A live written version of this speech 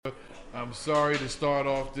I'm sorry to start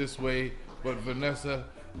off this way, but Vanessa,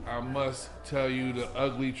 I must tell you the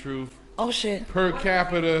ugly truth. Oh shit. Per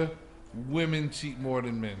capita, women cheat more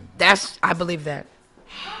than men. I believe that.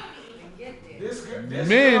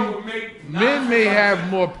 Men may have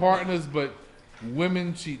more partners, but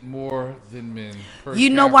women cheat more than men.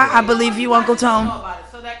 You know why I believe you, Uncle Tone?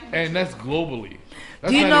 And that's globally.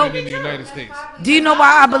 That's Do you not know? even in the United States. Do you know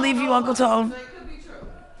why I believe you, Uncle Tone?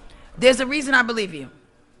 There's a reason I believe you.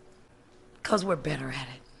 Because we're better at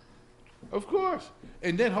it. Of course.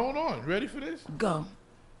 And then hold on. Ready for this? Go.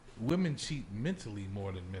 Women cheat mentally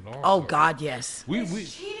more than men also. Oh God, yes.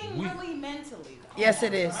 Is cheating really mentally though? Yes,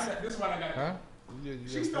 it is. This one I got. Huh?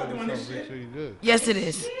 She started doing this shit. Sure you good. Yes, it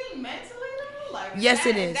is. Cheating mentally though? Like, yes,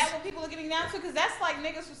 it is. Is that what people are getting down to? Because that's like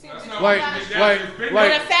niggas who see with like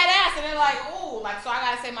a fat ass and they're like, ooh, like so I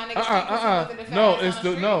gotta say my nigga cheat because no, it's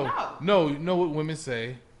the no. You know what women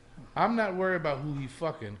say? I'm not worried about who he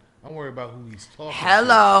fucking. I'm worried about who he's talking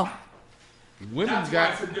Hello. to.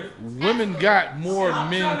 Women got more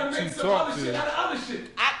men to talk to.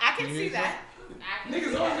 I can see that.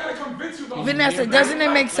 Niggas always gotta convince you about Vanessa, doesn't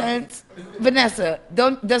it make sense? Vanessa,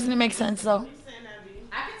 doesn't it make sense though?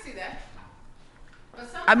 I can see that.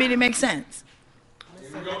 I mean, it makes sense.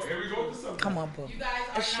 Here we go with the subject. Come on, boo. You guys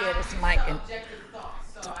are Let's share not this mic and objective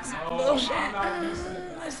thoughts, so I have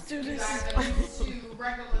bullshit. Let's do you this. guys are into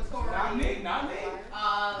regulatory Not me.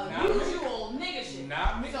 usual nigga shit.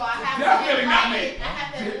 Not me. So I have Definitely not me. I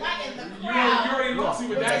have to enlighten the You crowd. already lost me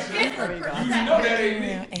with that shit. You know that ain't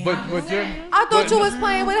me. But you're. I thought you was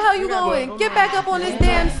playing. Where the hell you going? Get back up on this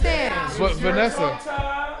damn stand. But Vanessa,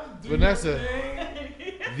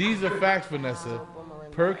 these are facts, Vanessa.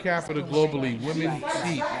 Per capita globally, women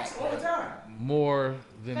cheat more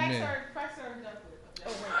than men.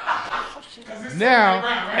 Now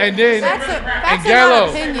and then, Facts and are not Gallo,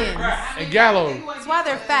 opinions. and Gallo. That's why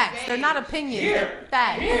they're facts. They're not opinions. They're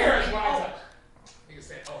facts.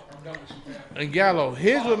 And Gallo,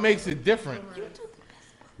 here's what makes it different.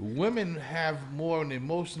 Women have more an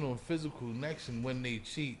emotional and physical connection when they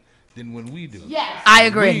cheat than when we do. Yes. I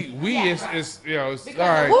agree. We it's you know, it's all Because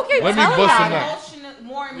right. who keeps Let me telling bust y'all a that? nut.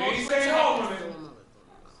 More Ain't emotional. saying all of it.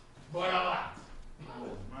 But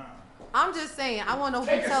I'm just saying. I want to know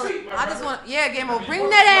Take who a telling. seat, my I just brother. want. Yeah, Game over. Bring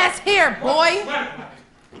that ass here, boy.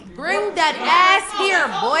 Bring that ass here,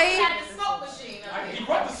 boy. You had the smoke machine up here. You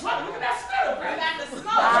brought the sweat. Look at that sweater, You man. got the smoke.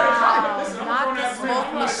 Wow, not the smoke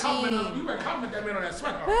machine. You been complimenting that man on that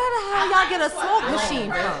sweater. Where the hell y'all get a smoke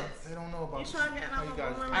machine from? They don't know about how you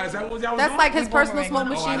guys. Is that what y'all was That's doing? like his personal smoke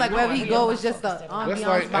machine. Like wherever he go, it's just the ambiance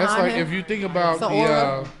That's behind like him. if you think about So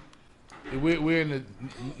the we're in the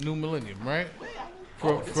new millennium, right?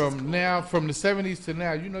 From the 70s to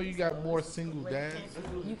now, you know you got more single dads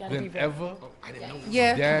than ever.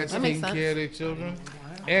 Yeah, Dads that makes taking sense. care of their children,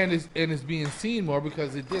 and it's being seen more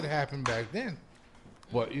because it did happen back then.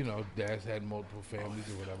 But you know, dads had multiple families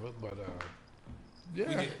or whatever. But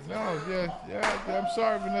I'm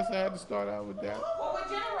sorry, Vanessa, I had to start out with that. Well,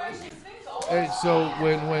 with generations, things always And so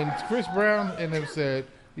when Chris Brown and them said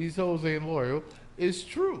these hoes ain't loyal, it's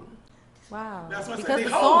true. Wow. That's why I said Because they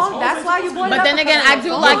the hoes. song, Hoes that's ain't why you brought it But up. then again, I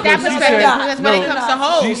do like that Because she perspective said- because when it no, comes to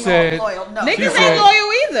hoes, She said, niggas said- ain't loyal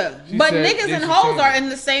either. she But said niggas they and should hoes change are it. in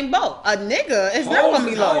the same boat. A nigga is not Hoes gonna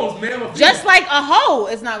be is loyal. hoes, male or Just female. like a hoe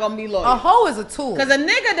is not gonna be A loyal. hoe is a tool. Because a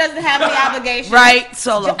nigga doesn't have the obligation. Right,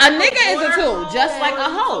 Solo. A nigga is a tool, just like a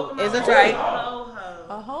hoe is a tool.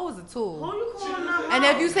 A hoe is a tool. And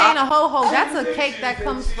if you saying a ho-ho, that's a cake that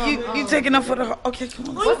comes from. You taking up for the okay? Come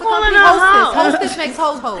on. What's the company? Hostess. Hostess makes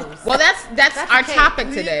ho-hos. Well, that's That's our a cake. topic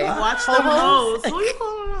today. Watch them hoes. Who you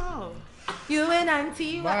calling a hoe? You and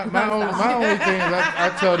auntie. my only thing is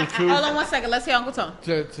I tell the truth. Hold on 1 second. Let's hear Uncle Tom.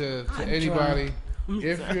 to anybody,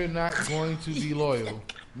 if you're not going to be loyal,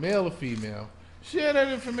 male or female, share that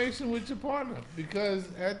information with your partner because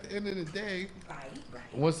at the end of the day,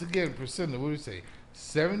 once again, percent, what do we say?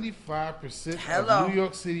 75% Hello. of New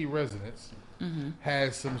York City residents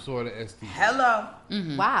has some sort of STD. Hello.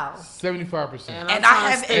 Wow. 75%. And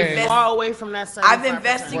I have stay far away from that. I've 75%.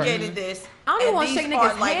 investigated this. I don't even and wanna these shake are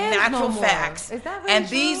niggas' like hands natural no more. facts. Is that really and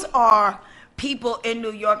true? these are people in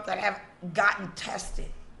New York that have gotten tested.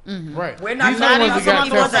 Right. We're not These are the talking ones about that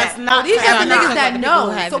people got that's tested. not These are the tested. niggas that People know.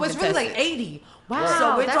 haven't So been it's really like tested. 80. Wow.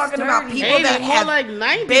 So we're that's talking about dirty. people 80, that more have like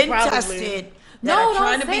 90 been probably. tested that No, are don't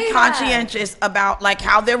trying to say be that. conscientious about like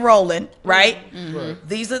how they're rolling, right? Right.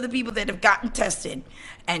 These are the people that have gotten tested,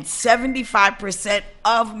 and 75%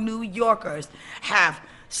 of New Yorkers have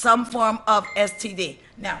some form of STD.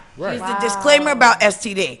 Now, Right. here's the disclaimer about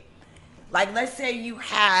STD. Like, let's say you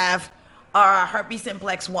have herpes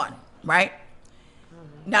simplex 1, right?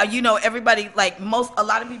 Now, everybody, a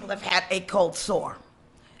lot of people have had a cold sore.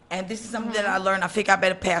 And this is something that I learned. I think I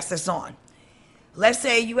better pass this on. Let's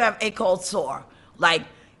say you have a cold sore, like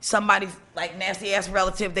somebody's nasty ass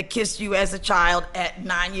relative that kissed you as a child at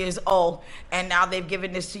 9 years old, and now they've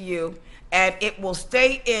given this to you, and it will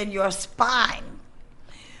stay in your spine.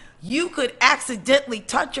 You could accidentally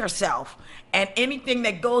touch yourself, and anything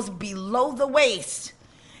that goes below the waist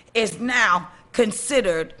is now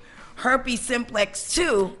considered herpes simplex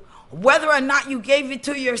 2, whether or not you gave it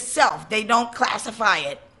to yourself. They don't classify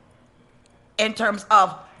it in terms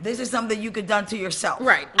of this is something you could done to yourself.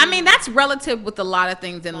 Right. I mean, that's relative with a lot of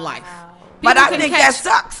things in life. But I think that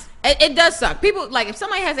sucks. It does suck. People, if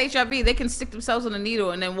somebody has HIV, they can stick themselves on a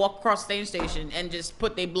needle and then walk across the station and just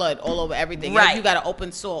put their blood all over everything. Right. If you got an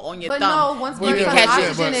open sore on your But thumb, no, once you can blood catch touches it.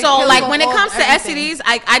 oxygen, it So, kills when it off comes to everything. STDs,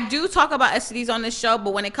 I do talk about STDs on this show,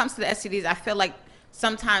 but when it comes to the STDs, I feel like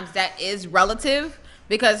sometimes that is relative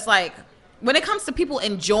because, when it comes to people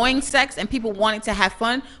enjoying sex and people wanting to have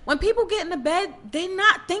fun, when people get into bed, they're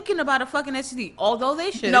not thinking about a fucking STD, although they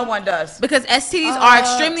should. No one does. Because STDs are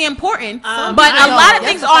extremely important, but I a know. lot of Yes,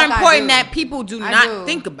 things the are fuck I important do. that people do I not do.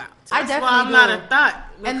 think about. I That's why definitely I'm do. not a thought.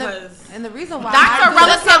 And the reason why That's I a do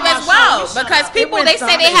relative That's as not well, my show. because people, went they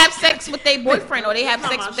say they solid. have sex with their boyfriend or they have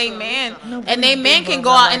sex with their man, and their man can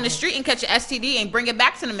go out in the street and catch an STD and bring it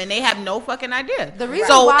back to them, and they have no fucking idea. The reason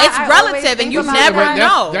So why it's I always relative, and think you about never that-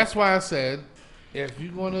 know. That's why I said, if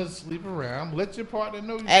you're going to sleep around, let your partner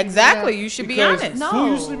know you Exactly, sleep around, you should be because honest. Who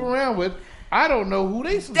you No. sleep around with, I don't know who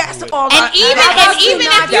they sleep That's with. all. And I- even I- and even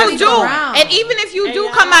not if you getting do, around. and even if you do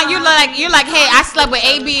come out, you're like, hey, I slept with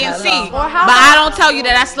A, B, and C, Hello. but Or how I about- don't tell you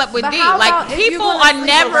that I slept with But D. how Like about if you're people gonna are sleep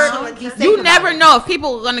never, around, be safe you about never it. know if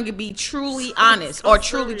people are gonna be truly honest or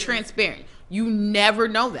truly transparent. You never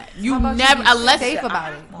know that. You How about you never be unless safe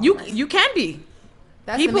about it? you can be.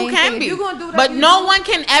 That's the People main can thing. be, If you're gonna do that, but you no do- one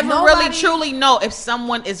can ever really nobody- truly know if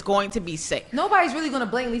someone is going to be safe. Nobody's really gonna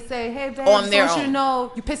blatantly say, "Hey, babe, On just their want you to own.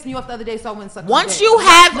 know you pissed me off the other day, so I went and sucked Once your you dick."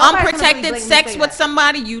 have Nobody's gonna really unprotected blatantly sex say with that.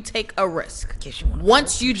 somebody, you take a risk. Guess you wanna-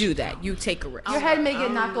 Once you do that, you take a risk. Your head may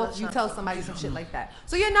get knocked off if you tell somebody some shit like that.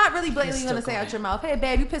 So you're not really blatantly gonna say out your mouth, "Hey,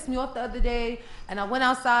 babe, you pissed me off the other day, and I went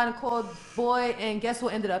outside and called boy, and guess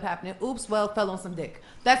what ended up happening? Oops, well, fell on some dick."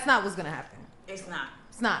 That's not what's gonna happen. It's not.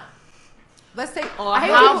 It's not. Let's say. Or I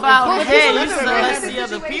hate how people- about, when hey, people you live in said I realistic see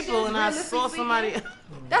other situations, people and I realistic saw speaking, somebody.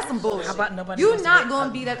 That's some bullshit. How about nobody You're wants to not get gonna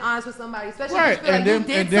ugly? be that honest with somebody, especially Right, if you feel and like then- you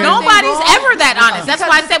did and then- something Nobody's wrong. ever that honest. That's Because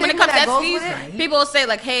why I the said when it stigma comes to that goes with STDs, it. people will say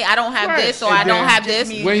like, "Hey, I don't have Right, this or and I don't then have this,"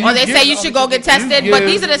 when or you they give- say you should go get tested. you But give-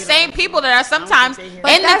 these are the same people that are sometimes in the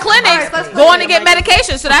that's- clinics alright, let's put going it to get like-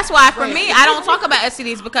 medication. So that's why for me, I don't talk about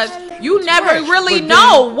STDs because you never Right, really but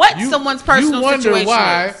know then what you- someone's personal You wonder situation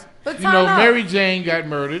why, is. But you know, time out. Mary Jane got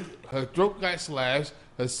murdered, her throat got slashed,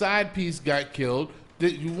 her side piece got killed.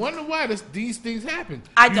 You wonder why these things happen.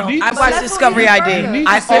 I You don't. need I to watch say- Discovery You ID. need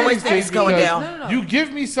to I say always these think it's things going because down. No. You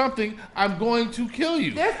give me something, I'm going to kill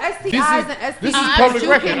you. There's STIs This is, and STIs this is that public you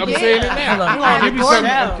record. can I'm get. saying it now. Hold on. You give me something,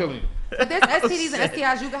 I'm Hell. killing you. But there's STDs and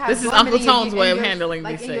STIs you can have. This is dormant Uncle in your- Tone's way in of your- handling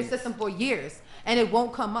like these in your things. system for years, and it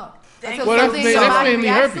won't come up. Until Well, that's something mainly- somebody mainly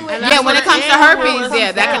reacts to herpes. it, And Yeah, that's when it what comes to animal herpes, comes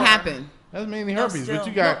yeah, that can down. happen. That's mainly herpes, still. but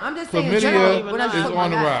you got No, I'm just saying in general, chlamydia we're not is talking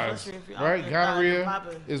on the about rise, that. right? Gonorrhea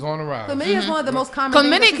is on the rise. Chlamydia is one of the most common. things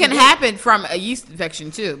Chlamydia that can people get. happen from a yeast infection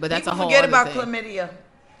too, but that's People a whole forget other about thing. chlamydia.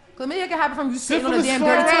 Chlamydia can happen from you sitting on a Syphilis damn is on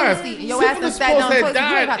dirty the toilet rise. seat and your ass done Syphilis sat down supposed to on have the toilet.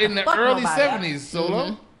 You ain't died got in to the fuck early nobody. 70s,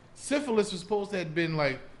 Solo. Syphilis was supposed to have been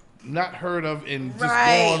like not heard of and just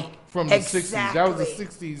Right. gone from the 60s. That was the Exactly.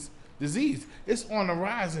 60s disease. It's on the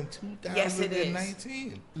rise in Yes, it is.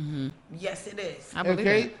 2019. Yes, it is. I believe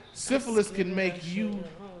Okay? it. Syphilis can make you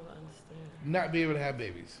not be able to have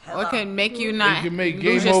babies. Or it can make you not It can make lose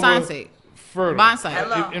game your over sign state. fertile. Bond site.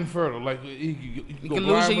 Hello. Infertile. Like you You go can lose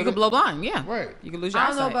blind your, you with can it. blow blind, yeah. Right. You can lose your I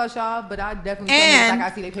don't know eyesight. about y'all, but I definitely And-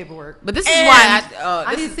 like I see their paperwork. But this is And- why I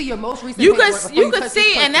this need is- to see your most recent. you paperwork could before you could touch this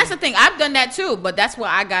see, and that's the person. thing. I've done that too, but that's why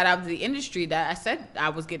I got out of the industry that I said I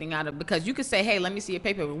was getting out of, because you could say, "Hey, let me see your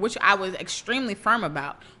paperwork," which I was extremely firm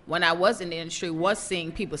about when I was in the industry, was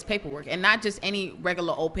seeing people's paperwork, and not just any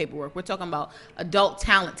regular old paperwork. We're talking about adult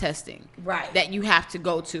talent testing, Right. That you have to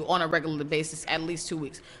go to on a regular basis, at least 2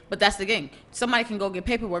 weeks. But that's the thing. Somebody can go get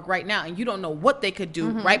paperwork right now, and you don't know what they could do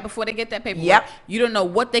right before they get that paperwork. Yep. You don't know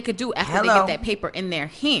what they could do after they Hello. get that paper in their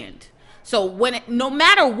hand. So no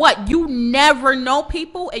matter what, you never know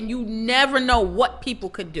people, and you never know what people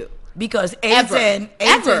could do. Because AIDS Ever.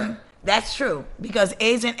 and that's true. Because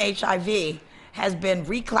AIDS and HIV has been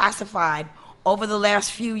reclassified over the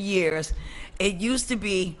last few years. It used to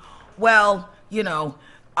be, well,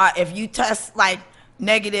 if you test like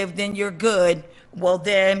negative, then you're good. Well,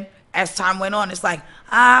 then as time went on, it's like,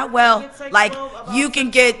 well, like you can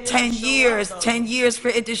get 10 years for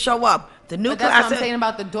it to show up. The new But that's what I'm saying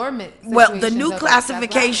about the dormant. Well, the situations new of it. That's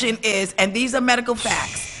classification is, and these are medical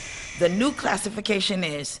facts, the new classification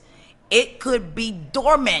is it could be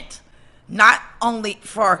dormant not only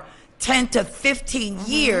for 10 to 15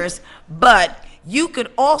 years, but you could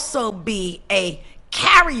also be a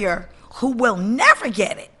carrier who will never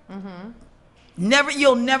get it.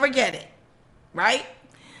 You'll never get it, right?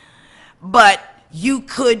 But you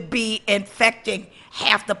could be infecting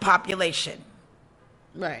half the population.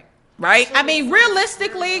 Right. Right? I mean,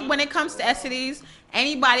 realistically, when it comes to STDs,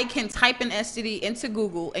 anybody can type an STD into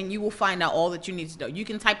Google and you will find out all that you need to know. You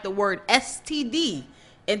can type the word STD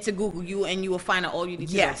into Google, you will find out all you need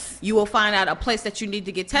to know. You will find out a place that you need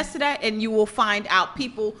to get tested at, and you will find out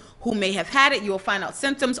people who may have had it. You will find out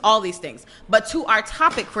symptoms, all these things. But to our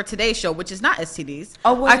topic for today's show, which is not STDs,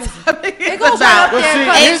 our topic is about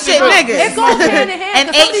ain't shit niggas It goes hand in hand.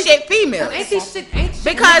 and ain't shit females. Ain't these shit, ain't shit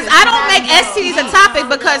Because niggas. I don't make STDs a topic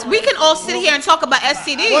because we can all sit here and talk about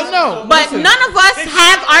STDs, Well, no, but listen. none of us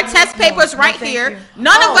have our test papers right here.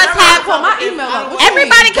 None of us Pull my have. email up. What you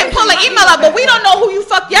Everybody mean? can pull an email up, but we don't know who you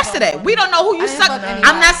fucked yesterday. We don't know who you I didn't sucked. fuck anybody.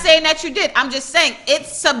 I'm not saying that you did. I'm just saying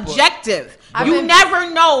it's subjective. I've You been- never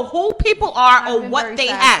know who people are I've or been what very they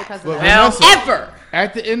sad have. because of But that. Vanessa, Ever.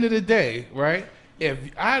 at the end of the day, right? If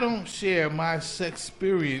I don't share my sex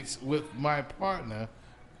experience with my partner,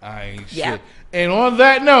 I ain't Yeah. shit. And on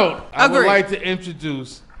that note, I would Agreed. like to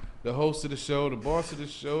introduce the host of the show, the boss of the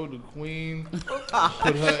show, the queen.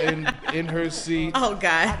 Put her in her seat. Oh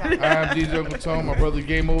God. I'm DJ Uncle Tone. My brother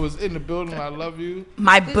Game Over is in the building. I love you.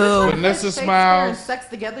 My Did you boo. put Vanessa Shakespeare smiles. and sex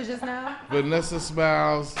together just now? Vanessa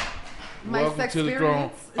Smiles. My Welcome sex to the throne.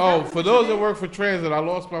 experience? Is Oh, that for what those you that did? work for transit, I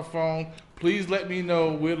lost my phone. Please let me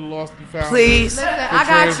know where the lost and found. Please. Listen, I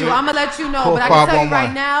got you. I'm gonna let you know, Call but I can tell you 511.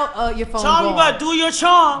 right now, your phone Charm, you gone. gotta do your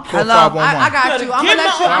charm. Hello. I 511. got you. I'm Get gonna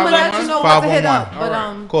let you. my- I'm gonna let you know what to hit up. 511. But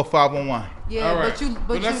All right. Call 511. yeah, All right. but you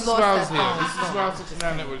Vanessa lost Smiles that here. phone. This is Smiles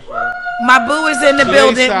 69 Network Show. My boo is in the Today's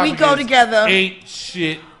building. We topic go is together. Ain't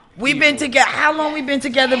shit. We've been people. together. How long we been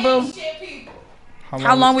together, boo? How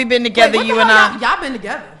How long we been together, Wait, what you the and hell I? y'all been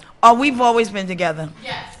together. Oh, we've always been together.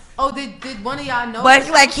 Oh, did one of y'all know? But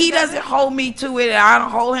that like y'all he was doesn't hold me to it, and I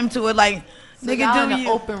don't hold him to it. Like, So nigga, y'all in do an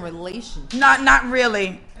you? open relationship. Not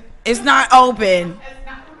really. It's not open.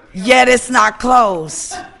 Yet it's not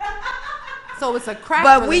closed. So it's a crack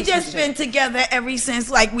But we relationship. just been together ever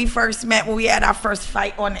since like we first met when we had our first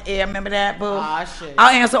fight on the air. Remember that, boo? Aw, shit. I'll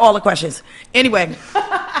answer all the questions. Anyway,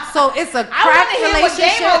 So it's a I crack want to hear what Game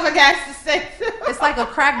relationship. Over has to say. It's like a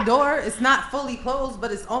cracked door. It's not fully closed,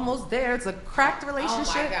 but it's almost there. It's a cracked Oh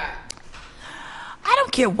relationship. my God. I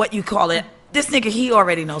don't care what you call it. This nigga, he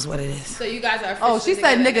already knows what it is. So you guys are. Oh, she officially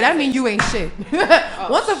said, together "Nigga, that mean you ain't shit."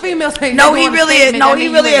 Once a female say, No, nigga he on a really is. statement, No, that he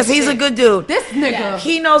mean really you is. ain't He's a shit. good dude. This nigga.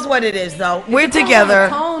 He knows what it is, though. We're Depends on the together.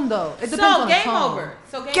 Tone, though. It depends So on the Game tone. Over.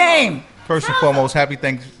 So Game. First and foremost, happy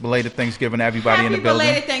belated Thanksgiving to everybody in the Happy building.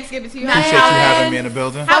 belated Thanksgiving to you. Appreciate you having me in the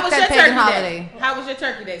building. How Fuck was that your pagan turkey holiday. day? How was your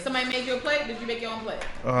turkey day? Somebody made you a plate? Did you make your own plate?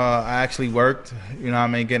 I actually worked. You know what I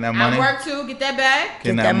mean? Getting that money. I work too. Get that bag.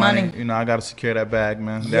 Getting Get that that money. money. You know, I got to secure that bag,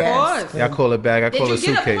 man. Yes. Of course. Y'all call it bag. I Did call you it get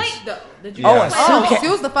a suitcase. plate though? Did you Oh, get a a plate? suitcase.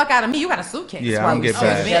 Excuse the fuck out of me. You got a suitcase. Yeah, Why I'm you get so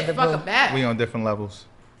back. big? Together, Fuck boo. a bag. We on different levels.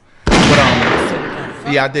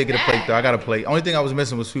 But yeah, I did get a plate though. I got a plate. Only thing I was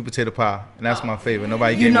missing was sweet potato pie, and that's my favorite.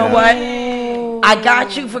 Nobody You gave know me that. what? I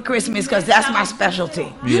got you for Christmas because that's my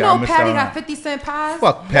specialty. You Yeah, I know missed Patty out on got 50-cent pies?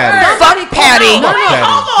 Fuck Patty. Fuck Patty. No, no, Patty.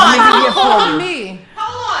 Somebody Hold called me.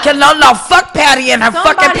 No, fuck Patty and her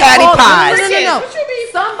fucking Somebody Patty called- pies. No. What you mean,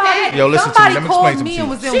 Somebody, Yo, listen to me. somebody Let me called explain some me shit. and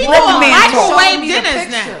was in She Walmart doing microwave showing me the dinners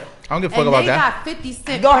picture. now. I don't give a fuck And about they that. got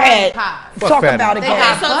 50-cent Go ahead. pies. Fuck Talk Patty. about it. They Go got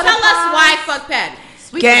ahead. So butter tell us pies. why fuck Patty.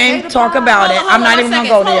 Sweet Game, potato talk pies. about it. I'm not even gonna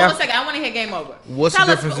go Hold on there. 1 second. I want to hear Game Over. What's Tell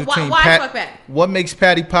the us difference why, between why fuck Patty? What makes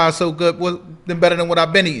Patty pie so good? What than better than what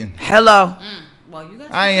I've been eating? Hello. Well, you guys.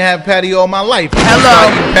 I ain't had Patty all my life. Hello.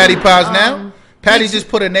 I'm not eating Patty pies now. Patty just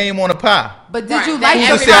put a name on a pie. But did Right, you that like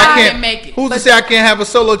Who's to the say I everybody can't? can make it. Who's to say I can't have a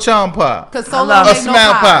solo charm pie? Because Solo love made a no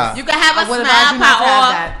smile pies. pie. You can have I a would smile advise you not to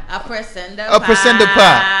have pie or a percenta A percenta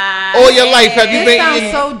pie. All your life, have you It been sounds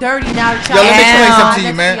eating? so dirty now that Yo, y'all let me explain Damn. something to you,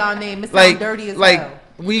 next man. y'all name. It sound Like, dirty as like hell.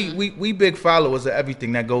 we big followers of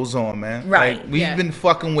everything that goes on, man. Right. Like, we've Yeah. been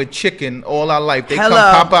fucking with chicken all our life. They Hello.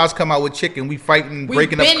 Popeyes come out with chicken. We fighting, We've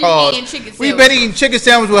breaking up been cars. eating chicken We've sandwich. been eating chicken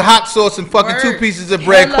sandwich with hot sauce and fucking Word. 2 pieces of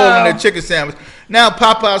bread, Hello. calling it a chicken sandwich. Now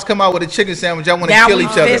Popeyes come out with a chicken sandwich. I want to Now kill we each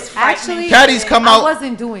other. fist fight. Actually, Patty's come I out.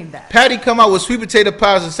 wasn't doing that. Patty come out with sweet potato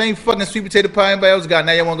pies, the same fucking sweet potato pie anybody else got.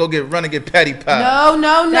 Now y'all want to go run and get patty pie.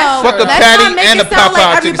 No. Fuck a Let's patty not make and it a sound Popeye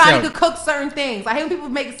like chicken everybody sandwich. could cook certain things. I hate when people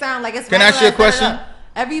make it sound like it's. Can I ask you a regular, question?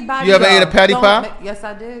 Everybody. You ever ate a patty don't pie? Yes,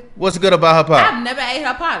 I did. What's good about her pie? I've never ate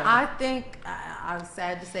her pie. I think I'm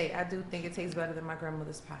sad to say I do think it tastes better than my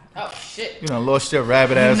grandmother's pie. Oh shit. You know, lost your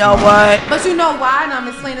rabbit ass. You know mind. what? But you know why? And I'm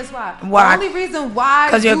explaining this why. Why? The only reason why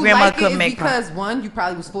 'Cause your you grandma like it couldn't is make pie. because one, you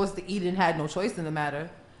probably was forced to eat it and had no choice in the matter,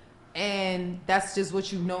 and that's just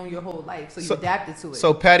what you've known your whole life, so you adapted to it.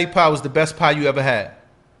 So patty pie was the best pie you ever had.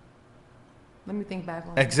 Let me think back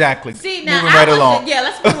on it. Exactly. See now, Moving right along. Yeah,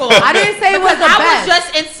 let's move along. I didn't say it was the I best. was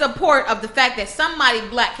just in support of the fact that somebody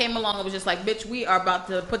black came along and was just like, "Bitch, we are about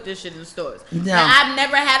to put this shit in the stores." No. Now, I've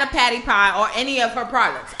never had a patty pie or any of her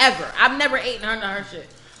products ever. I've never eaten her shit.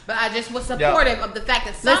 But I just was supportive of the fact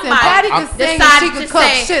that somebody Patty could sing and decided she could to cook.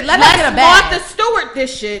 say, Shit, let her get a "Let's bag." Martha Stewart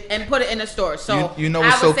this shit and put it in the store." So You know I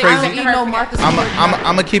what's would so say I crazy? would You her know forget. Martha Stewart. I'm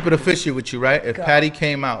gonna keep it official with you, right? If Patty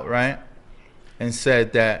came out, right, and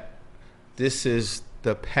said that this is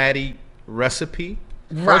the Patty recipe,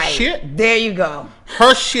 her Right. shit, There you go.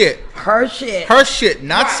 her shit, Her shit. her shit,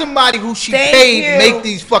 not somebody who she Thank paid you. make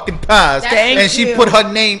these fucking pies, Thank and she you. put her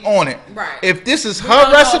name on it. Right. If this is We her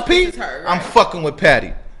don't know if recipe, this is her, I'm right. fucking with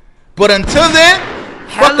Patty. But until then,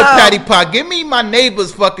 fuck the Hello. patty pie. Give me my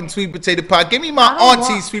neighbor's fucking sweet potato pie. Give me my I don't auntie's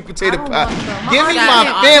want- sweet potato I don't pie. want them. My Give me auntie my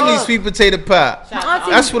can't family's cook. sweet potato pie. My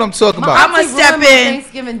auntie- That's what I'm talking my about. I'ma auntie step ruined my in.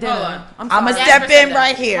 Thanksgiving dinner. Hold on. I'ma sorry. step Jasper said in that.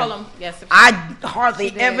 right here. Hold on. Yes. I hardly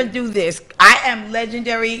She did. ever do this. I am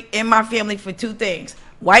legendary in my family for two things: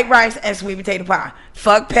 white rice and sweet potato pie.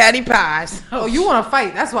 Fuck patty pies. Oh, you want to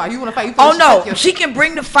fight? That's why you want to fight. You Oh feel no, like she can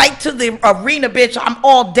bring the fight to the arena, bitch. I'm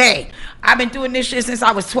all day. I've been doing this shit since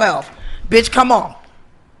I was 12. Bitch, come on.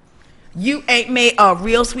 You ain't made a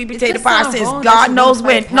real sweet potato just pie sound since wrong that God you knows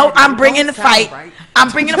wanna when. fight No, Patty. I'm It bringing the don't sound fight. right. I'm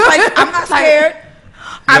bringing the fight. I'm not scared.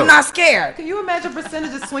 I'm not scared. Can you imagine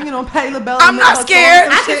percentages swinging on Patty LaBelle? I'm not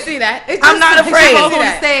scared. I can see that. I'm not afraid. On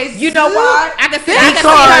the stage. You know why? I can see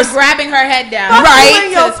Because- her grabbing her head down. Fuck Right. you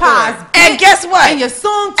and your To the store. pies. And guess what? And your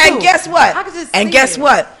song too. And guess what? I could just And see guess it.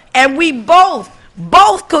 what? And we both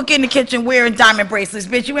cook in the kitchen wearing diamond bracelets.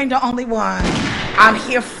 Bitch, you ain't the only one. I'm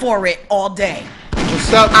here for it all day.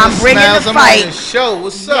 What's up, I'm Miss bringing Smiles? the I'm on fight. your show.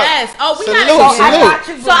 What's up? Yes. Oh, we salute, got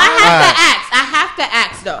salute. So I have Alright. to ask. I have to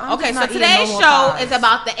ask though. I'm Okay, just so not eating today's no more show pies. is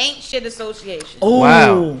about the Ain't Shit Association.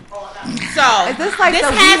 Wow. So Is this like this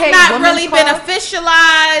the We has Hate not Women really been cause?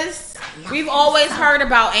 officialized. We've always heard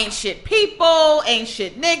about ain't shit people, ain't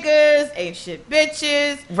shit niggas, ain't shit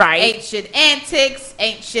bitches, Right. ain't shit antics,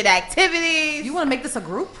 ain't shit activities. You want to make this a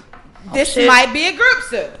group? This shit. might be a group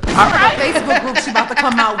soon. The Facebook group she about to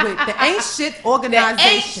come out with. The Ain't Shit The ain't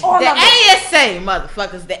Organization. the ASA,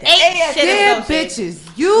 motherfuckers. The ain't shit Dear association.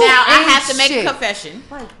 bitches, you Now I ain't have to make shit. a confession.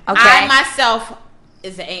 Okay. I myself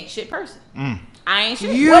is an ain't shit person. I ain't shit.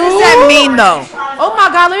 You- What does that mean though? Oh my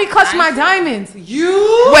God, let me clutch my diamonds.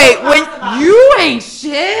 You Wait, when you ain't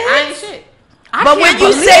shit. I ain't shit. I but can't when you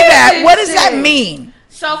believe say that, this what does that shit. mean?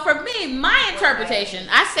 So for me, my interpretation,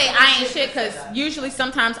 I say I ain't shit because usually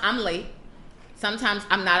sometimes I'm late. Sometimes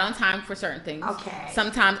I'm not on time for certain things. Okay.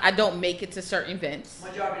 Sometimes I don't make it to certain events.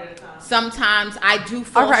 Majority of the time. Sometimes I do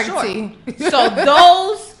fall All right, short. T. So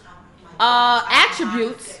those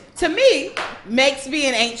attributes to me makes me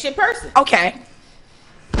an ain't shit person. Okay.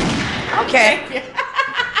 Okay.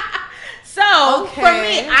 So Okay. for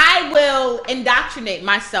me, I will indoctrinate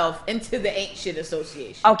myself into the Ain't Shit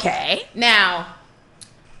Association. Okay. Now,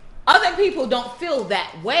 other people don't feel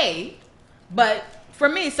that way, but for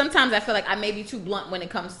me, sometimes I feel like I may be too blunt when it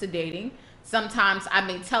comes to dating. Sometimes I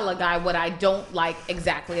may tell a guy what I don't like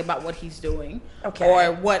exactly about what he's doing, Okay.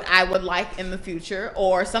 or what I would like in the future,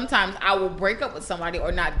 or sometimes I will break up with somebody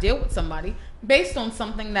or not deal with somebody based on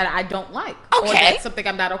something that I don't like, or Okay. that's something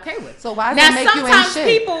I'm not okay with. So why does now, it make you ain't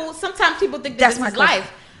shit? sometimes people think that That's this my is question.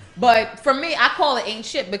 life, but for me, I call it ain't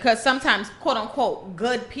shit because sometimes, quote unquote,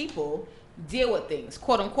 good people deal with things.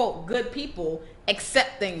 Quote unquote, good people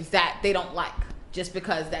accept things that they don't like just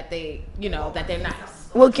because that they, that they're nice.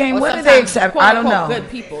 Well, Kane, Or what do they sometimes, accept? quote I don't unquote, know. Good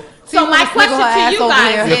people. See, So you my wanna question snuggle her to ass you over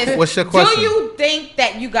guys there. is: What's your question? Do you think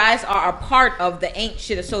that you guys are a part of the Ain't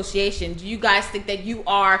Shit Association? Do you guys think that you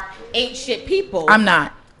are ain't shit people? I'm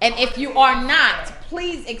not. And if you are not,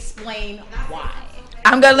 please explain why.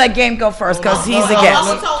 I'm gonna let Game go first because he's a Hold on,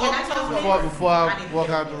 guest. Before I walk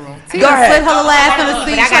out the room, She Go gonna ahead. split her little ass on the But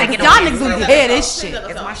seat. I gotta Like, get y'all on niggas gonna hear this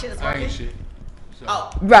shit. I ain't shit.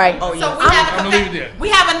 Oh. Right. So we have, I'm gonna leave it there. we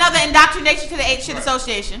have another indoctrination to the Ain't Shit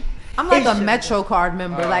Association. I'm like a Metro card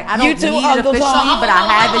member. Like I You don't too, need it Uncle officially, Tom? but I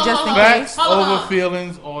have it just in Facts case. Hold on, hold over on.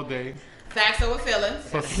 feelings all day. Facts over feelings.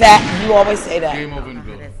 Fact, you always say that. Game over in the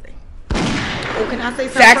building. Oh, can I say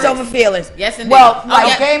something? Facts over feelings. Yes, indeed. Well, Oh, like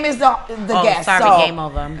yeah. game is the Oh, guest. sorry, so, game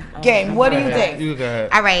over. Game. What do you think? You go ahead.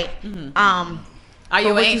 All right. Are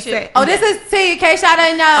you what an you ancient? said. Oh, this is T. In case y'all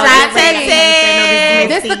didn't know. Shout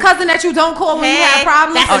This the cousin that you don't call when you have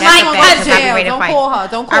problems. That's So my she gonna go to cousin. jail. Don't call her.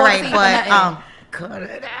 Don't call All her. right, T for nothing. but cut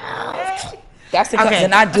it out. That's the Okay.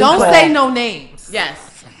 cousin I do. Don't call. say no names. Yes.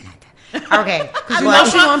 Okay. Cause you know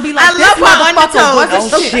she gonna be like, I this love her motherfucker undertones.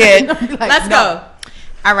 wasn't Oh, shit. I'm like, Let's no. go.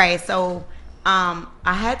 All right, so I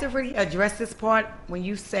had to really address this part when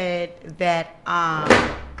you said that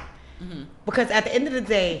because at the end of the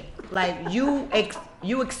day, like you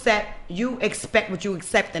expect what you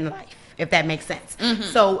accept in life, if that makes sense.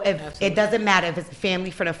 So if it doesn't matter if it's a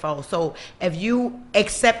family for the foe. So if you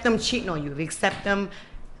accept them cheating on you, if you accept them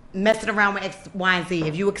messing around with X, Y, and Z,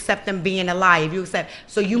 if you accept them being a lie, if you accept,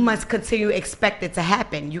 so you must continue to expect it to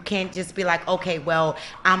happen. You can't just be like, okay, well,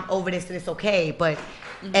 I'm over this and it's okay. But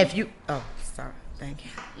if you, oh, sorry, thank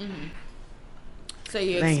you. So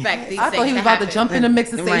you Man. expect these I things thought he was to about happen. to jump in the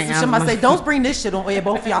mix and say Right, some shit. I say, don't bring this shit on air,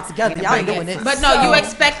 both of y'all together. Y'all ain't doing it. But no, you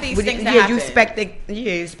expect these things to yeah, happen. you expect it.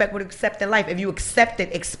 Yeah, you expect what you accept in life. If you accept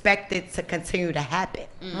it, expect it to continue to happen.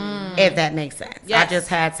 If that makes sense. Yes. I just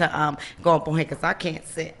had to go up on here because I can't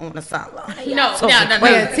sit on the sideline. No, So- no.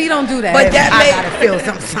 Yeah, T don't do that. But that I made gotta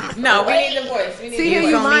feel something. No, we need the voice. We need See the here,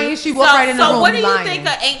 voice. you lying. She walked right in the So room what do you lying. think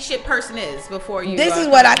an ancient person is before you? This is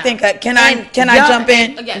what I think. Can I jump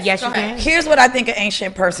in? Yes, you go ahead. can. Here's what I think an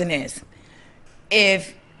ancient person is.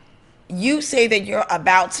 If you say that you're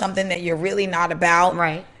about something that you're really not about,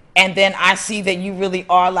 Right. and then I see that you really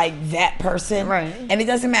are like that person, Right. and it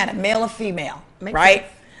doesn't matter, male or female, Makes right?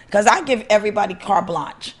 sense. Because I give everybody carte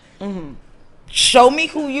blanche. Show me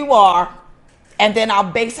who you are, and then I'll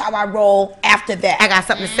base how I roll after that. I got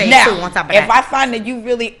something to say Now, too on top of if that. I find that you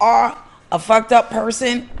really are a fucked up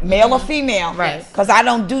person, male or female, Right. because I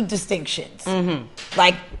don't do distinctions.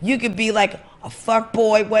 Like, you could be like a fuck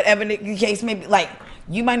boy, whatever the case may be. Like,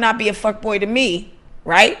 you might not be a fuck boy to me,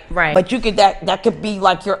 right? Right. But you could that could be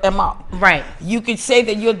like your MO. Right. You could say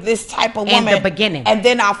that you're this type of In woman the beginning. and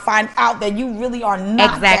then I'll find out that you really are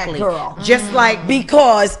not Exactly. that girl. Just like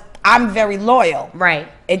Because I'm very loyal. right.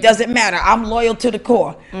 It doesn't matter. I'm loyal to the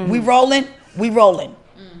core. We rolling. We rolling.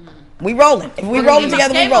 We rolling. If we rolling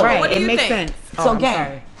together, we Game over. rolling. What do It you makes think? sense. So I'm game.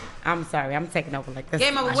 sorry. I'm sorry. I'm taking over like this.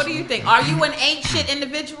 Game over. What do you think? Are you an ancient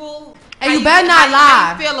individual? And How you better not how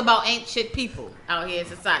lie. you feel about ancient people out here in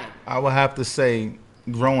society? I would have to say,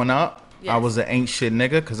 growing up, I Yes. was an ain't shit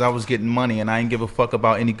nigga because I was getting money and I ain't give a fuck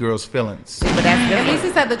about any girl's feelings. But that's At different. least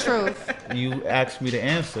he said the truth. You asked me to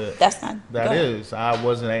answer. That's not. That go ahead. is, I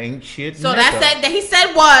wasn't an ain't shit So nigga. that he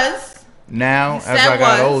said was. Now, You as said I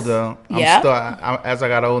got was. older, as I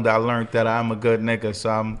got older, I learned that I'm a good nigga, so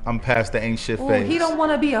I'm past the ain't shit Ooh, phase. he don't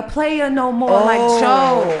want to be a player no more like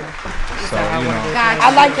Joe. So, you know, Gotcha.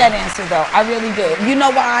 I like that answer though. I really do. You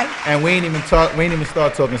know why? and we ain't even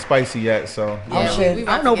start talking spicy yet. So, you Oh, know. shit.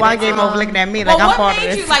 I don't know why Game Over looking at me like Well, I'm part what of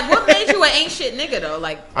made this. you like? What made you an ancient nigga though?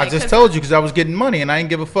 Like I just 'cause- told you because I was getting money and I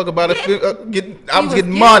didn't give a fuck about it. I was was getting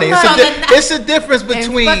getting money. It's money. it's a difference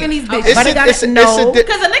between. fucking these bitches. It's But it gotta- no.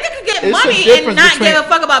 Because a nigga could get It's a money and difference not between- give a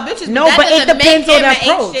fuck about bitches. No, that but it doesn't depends make on the him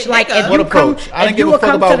an approach. ancient Like nigga. if What you come, approach? I didn't if give you a fuck come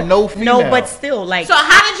to about the- no No, female. but still, like So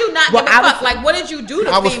how did you not Well, give a I was- fuck? Like what did you do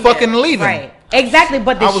to I was females? fucking leaving. right, exactly.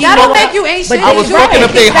 But the I was shit That don't fucking- make you ain't But shit. I was Right. fucking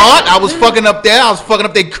up their Exactly. heart. I was fucking up there. I was fucking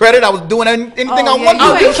up their credit. I was doing anything I yeah, wanted. you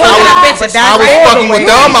to. ain't shit. I was, But that's I was all fucking the with way.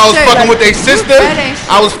 them. I was shit. fucking with their sister. that ain't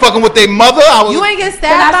shit. I was fucking with their mother. I was. You ain't get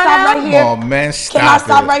Can I stabbed by stop now? right here? Oh man, stop Can I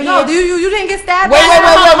stop it. right No, here? you didn't get stabbed Wait, by wait, now?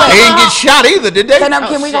 wait, wait, They wait. didn't get shot either, did they?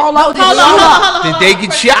 Can we hold No, on? did Hold you- on, hold on, hold on. Did they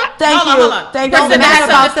get shot? Thank Hold on, you. hold on. Thank Doesn't you. matter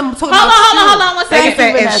Vanessa. about them talking Hold on, about hold on, you. hold on. One second. Thank you,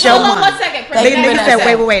 and Vanessa. show Hold on, one. one second. Thank you, Niggas Vanessa.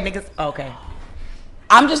 said, wait, niggas. Okay.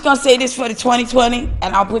 I'm just gonna say this for the 2020,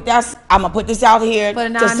 and I'm gonna put this out here For the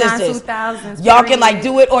to 99 sisters. 2000s. Y'all can like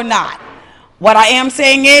do it or not. What I am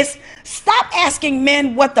saying is, stop asking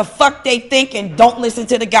men what the fuck they think and don't listen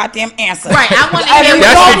to the goddamn answer. Right, I want to And hear you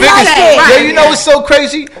what That's don't the biggest. like it. Yeah, you know what's so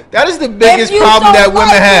crazy? That is the biggest you problem don't that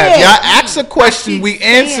women like have. it. Y'all ask a question, we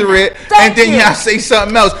answer it, and Thank then you. y'all say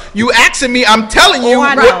something else. You asking me, I'm telling you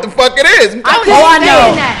I what know. the fuck it is. I'm telling keep you. I know.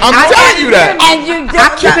 saying that. I'm telling you that. And you I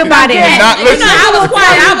keep it by the You're end. not You know, listening. I was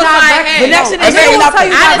quiet. I was like, hey. Vanessa didn't And say they will tell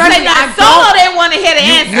nothing. you I didn't say directly, nothing. I Solo didn't want to hear the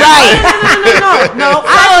answer. Right. No, I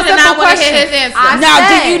Solo asked a did not simple want to hear question. his answer. I Now,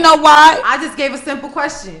 said, do you know why why? I just gave a simple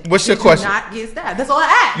question. What's your Did question? You not get stabbed. That's all I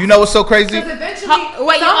asked. You know what's so crazy? Because eventually,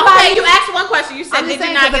 Wait, somebody, you asked one question. You said I'm did just you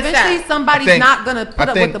saying, not 'cause get eventually stabbed? somebody's I think- not gonna put I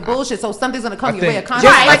up think- with the bullshit. So something's gonna come I your way. A think,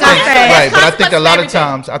 consequence. like I think- said. right, but I think Consequence a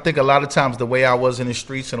lot for of times, the way I was in the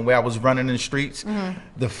streets and the way I was running in the streets,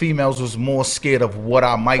 the females was more scared of what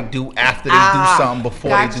I might do after they do something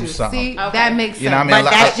before Got they do you. something. See, that makes sense. You know what I mean?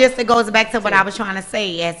 But that's just, it goes back to what I was trying to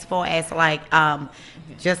say as far as like,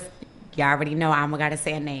 just, y'all already know I'm gotta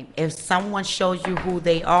say a name. If someone shows you who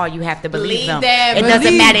they are, you have to believe them. It doesn't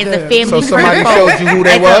Believe matter. It's a them. family. So somebody friend. showed you who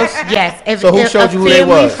they was? Yes. If, So who if showed a you who they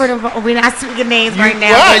family was? friend- we're not speaking names right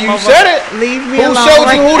now. Why? Game You over. said it. Leave me Who alone.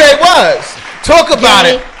 showed you who they was? Talk about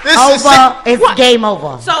Game it. This is over. It's game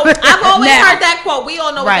over. So I've always Now. heard that quote. We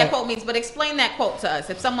all know what Right. that quote means, but explain that quote to us.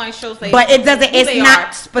 If someone shows they, But it doesn't. who It's they are,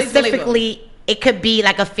 not please believe them. specifically. It could be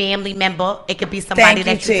like a family member. It could be somebody Thank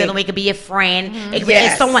that you, you're T. dealing with. It could be a friend. It could be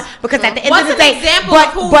Yes. someone. Because at the end What's of the an day, example but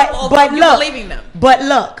of who- but of but you look, believing them? but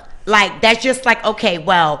look, like that's just like, okay,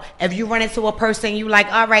 well, if you run into a person, you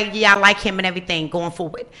like, all right, yeah, I like him and everything going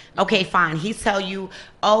forward. Okay, fine. He tell you,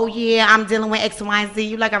 oh yeah, I'm dealing with X, Y, and Z.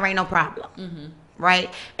 You like, all right, no problem.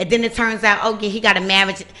 Right, and then it turns out, oh yeah, he got a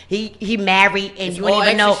marriage. He married, and It's you don't all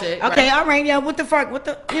even know. extra shit, Okay, right. all right, yeah. What the fuck? What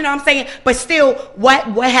the? You know what I'm saying? But still, what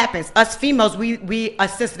happens? Us females, we are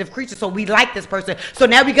sensitive creatures, so we like this person. So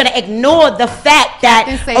now we're gonna ignore the fact that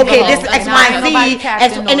Captain say okay, no. this is Like, X, nah, Y, ain't and nobody Z,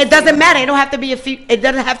 captain and no it doesn't female. matter. It don't have to be it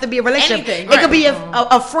doesn't have to be a relationship. Anything, It could right. be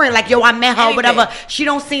a friend. Like, yo, I met her, Anything. whatever. She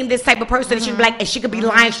don't seem this type of person. And she be like, and she could be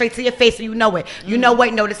lying straight to your face, so you know it. You know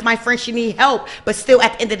what? No, this is my friend. She need help, but still,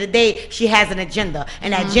 at the end of the day, she has an agenda,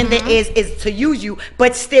 and that agenda is to use you.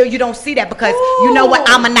 But still, you don't see that because you know what?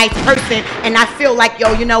 I'm a nice person, and I feel like,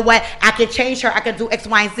 yo, you know what? I can change her. I can do X,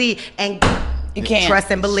 Y, and Z, and You can't. trust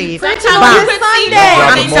and believe. Sometimes Bye. you could see Y'all more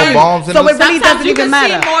got than more you- bombs in So this- it really Sometimes doesn't you even can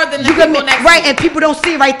matter. see more than the You can- people next right, to you. and people don't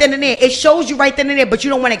see right then and there. It shows you right then and there, but you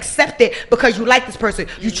don't want to accept it because you like this person,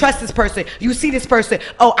 you trust this person, you see this person.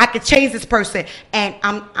 Oh, I could change this person, and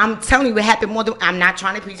I'm telling you, it happened more than. I'm not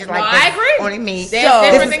trying to preach it like No, this. I agree. Only me. There's This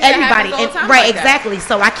different is things that everybody, happens all the time right? like that. Exactly.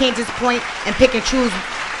 So I can't just point and pick and choose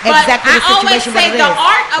But exactly the I always situation. say what it the is.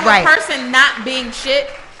 art of right. a person not being shit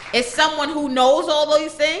is someone who knows all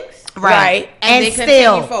these things, right, and, they still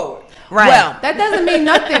continue forward. right. Well, That doesn't mean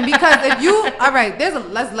nothing because if you all right,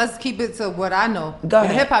 let's keep it to what I know. Go In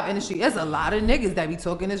the ahead. hip hop industry, there's a lot of niggas that be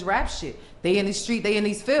talking this rap shit. They in the street, they in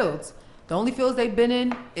these fields. The only fields they've been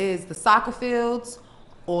in is the soccer fields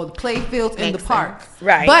or the play fields in the Makes park. sense.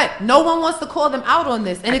 Right. But no one wants to call them out on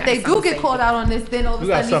this. And if got they do something to get say. called out on this, then all of a You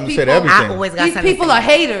got sudden something these to say to people everything. I always got these something to people say. are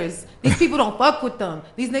haters. These people don't fuck with them.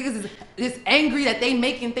 These niggas is just angry that they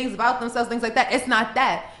making things about themselves, things like that. It's not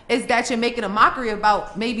that. It's that you're making a mockery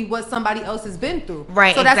about maybe what somebody else has been through.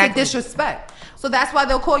 Right, So that's a exactly. disrespect. So that's why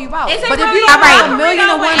they'll call you out. Is it But if really you a don't have a mockery, million and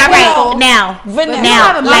though? one All All right, people, now, Vanessa. now,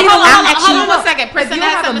 have a like, million and I'm one- actually. hold on 1 second. if Priscilla you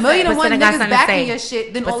has have a something to million say. and one Priscilla got niggas something to backing say. your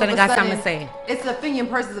shit, then all of Priscilla a got sudden something to say. it's a opinion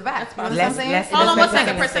versus a fact. You know what I'm Let's- saying? let's- Hold on 1 Priscilla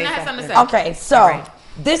second. has Priscilla has something something to to say. say. Okay, so Right.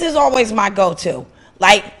 this is always my go-to.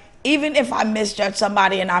 Like, even if I misjudge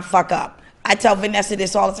somebody and I fuck up, I tell Vanessa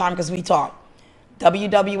this all the time because we talk.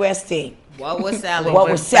 WWSD. What was Sally? What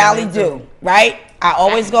would Sally do? Right? I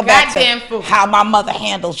always go back Goddamn to fool. how my mother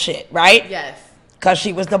handled shit. Right? Yes. Because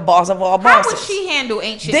she was the boss of all How bosses. would she handle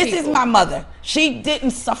ain't shit This people? is my mother. She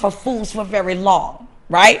didn't suffer fools for very long,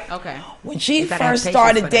 right? Okay. When she You gotta have first patience for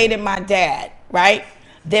started that. dating my dad, right?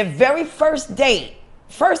 Their very first date,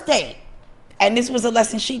 and this was a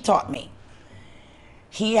lesson she taught me.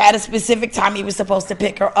 He had a specific time he was supposed to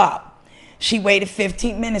pick her up. She waited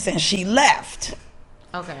 15 minutes and she left.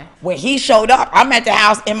 Okay. When he showed up, I'm at the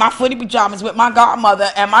house in my footy pajamas with my godmother,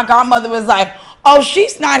 and my godmother was like, "Oh,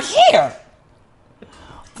 she's not here."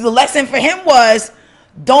 The lesson for him was,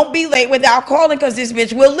 don't be late without calling because this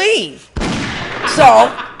bitch will leave.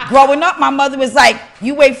 So, growing up, my mother was like,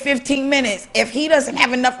 you wait 15 minutes. If he doesn't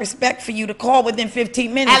have enough respect for you to call within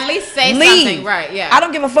 15 minutes, At least say leave. something, right, yeah. I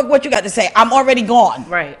don't give a fuck what you got to say. I'm already gone.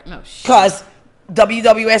 Right. No shit. Because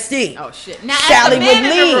WWSD. Oh shit. Now, Sally as a would man in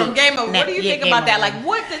the leave. room, game over. What do you Yeah, think game about that? over. Like,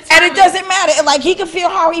 what And determines? it doesn't matter. Like, he can feel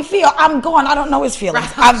how he feel. I'm gone. I don't know his feelings.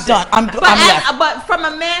 Right. I'm done. I'm But, left. but from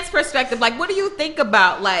a man's perspective, like, what do you think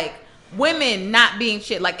about like women not being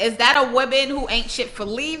shit? Like, is that a woman who ain't shit for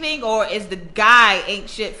leaving, or is the guy ain't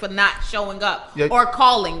shit for not showing up Yeah. or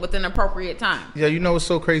calling with an appropriate time? Yeah, you know what's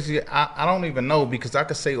so crazy? I don't even know because I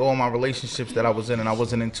could say all my relationships that I was in and I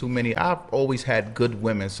wasn't in too many. I've always had good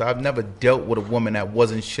women, so I've never dealt with a woman that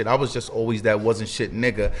wasn't shit. I was just always that wasn't shit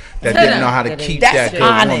nigga that didn't know how to keep That's that good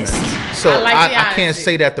honest. woman. So I like the I can't honesty.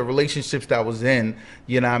 say that the relationships that I was in,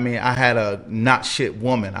 you know what I mean, I had a not shit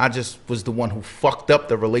woman. I just was the one who fucked up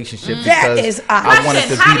the relationship That because is I wanted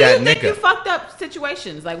to How be do you that think you nigga. fucked up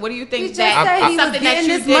situations? Like, what do you think He just that said he was something that getting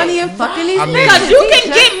you this did? money and fucking these I mean- Because bitches. you He can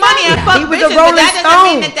just get money said and that. fuck He was a bitches, but Rolling that doesn't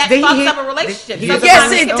mean Stone. that He- fucks he- up a relationship. he- Sometimes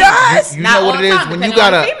Yes, it don't. does. You Not know what all it the is time, when you depending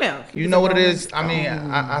on got the a, female. you know what it is. I mean,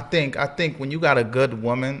 I think when you got a good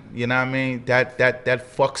woman, you know what I mean, that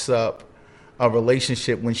fucks up a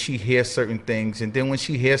relationship when she hears certain things, and then when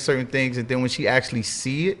she hears certain things, and then when she actually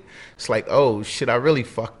see it, it's like, oh shit, I really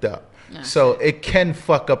fucked up. So it can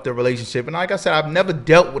fuck up the relationship. And like I said, I've never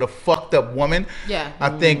dealt with a fucked up woman. Yeah. I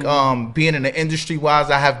think being in the industry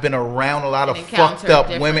wise, I have been around a lot of And fucked encountered up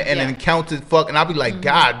different- women and yeah. encountered fuck, and I'll be like,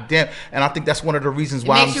 God damn. And I think that's one of the reasons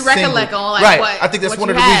why makes I'm you single. recollect on, like, right. what- I think that's what one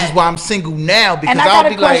you of the had. reasons why I'm single now, because And I I'll got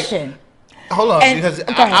be a question. like, hold on, And- because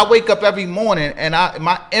go ahead. I wake up every morning and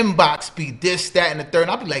my inbox be this, that, and the third,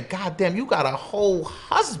 and I'll be like, God damn, you got a whole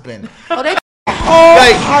husband. Oh, they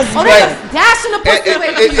Like, oh, they like, just dashing the pussy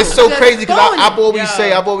away from you. it's so Just crazy because throwing it.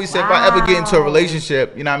 I've always said if I ever get into a Wow.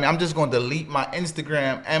 relationship, you know what I mean, I'm just going to delete my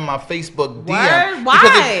Instagram and my Facebook DM. Word? Because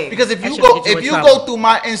Why? because if That you should go get you in if you trouble. go through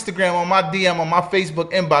my Instagram or my DM or my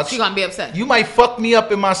Facebook inbox, She gonna be upset. you might fuck me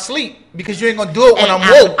up in my sleep because you ain't gonna do it when And I'm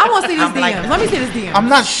I'm- woke. I want to see this I'm like- DM. Let me see this DM. I'm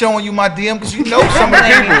not showing you my DM because you know some of the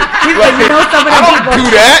people. He said, you know some of I the don't people.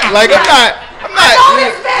 do that. Like I'm not.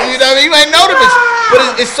 You know what I mean? You ain't know the bitch.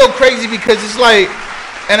 But it's so crazy because it's like,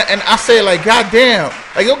 and I say like, God damn.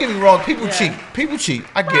 Like don't get me wrong, people cheat. People cheat.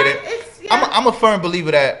 I get it. it's- yeah. I'm a firm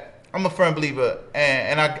believer that. I'm a firm believer,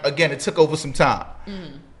 and again, it took over some time.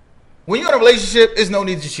 When you're in a relationship, there's no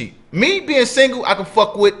need to cheat. Me being single, I can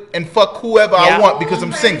fuck with and fuck whoever I Yeah. want because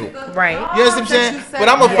I'm single. Right. You understand what I'm saying? you said But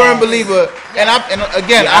I'm a firm believer, and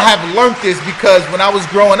again, I have learned this because when I was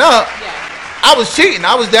growing up, I was cheating.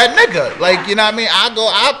 I was that nigga. Like, you know what I mean?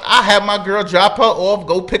 I have my girl drop her off,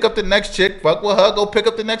 go pick up the next chick, fuck with her, go pick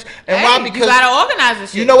up the next. And Hey, why? you Because gotta organize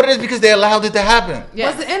this shit. you know what it is? Because they allowed it to happen.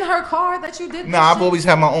 Yes. Was it in her car that you did this Nah, I've shit? always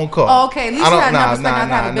had my own car. Oh, okay. At least you had enough respect not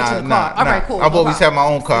to have a bitch in the car. All right, cool. I've No always problem. had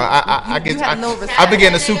my own car. You had no respect. I've been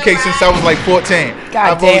getting a suitcase since I was like 14.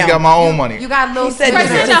 I've always Goddamn. got my own money. You got a little. He said secret.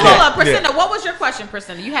 this. Priscilla, hold up, Yeah. Priscilla. What was your question,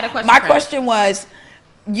 Priscilla? You had a question. My Chris. question was,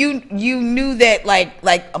 you knew that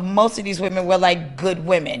like most of these women were like good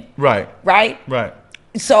women, Right, right? right.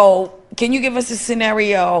 So can you give us a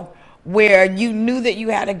scenario where you knew that you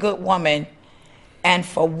had a good woman, and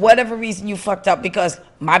for whatever reason you fucked up? Because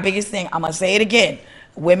my biggest thing, I'm gonna say it again.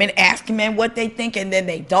 Women ask men what they think and then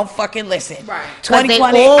they don't fucking listen. Right.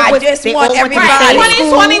 2020, They all I went- just they want all went to the everybody. same Right.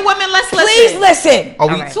 2020 women, let's listen. Please listen. Are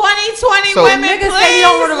we? Alright. 2020 So- women, Niggas please say he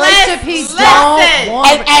don't want a relationship. He listen. don't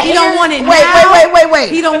want. And He don't want it wait, now.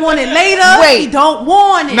 wait. He don't want it later. Wait. He don't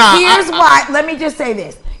want it. Nah. Here's why. Let me just say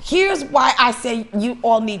this. Here's why I say you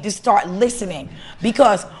all need to start listening.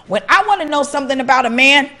 Because when I want to know something about a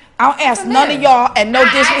man, I'll ask none of y'all, and no I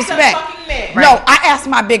ask the disrespect. fucking man. No, I ask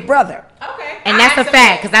my big brother. Okay. And that's a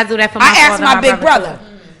fact, because I do that for my I asked father my and big brother.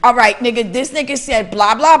 too. All right, nigga, this nigga said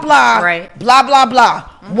blah blah blah. Right. Blah blah blah.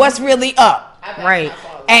 What's really up? Right.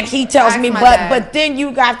 And he tells Ask me, my but dad. then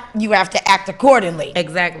you have to act accordingly.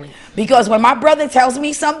 Exactly. Because when my brother tells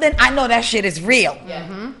me something, I know that shit is real.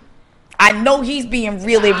 I know he's being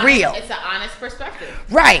really real. It's an honest perspective.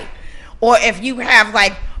 Right. Or if you have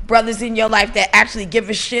like brothers in your life that actually give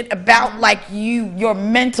a shit about like your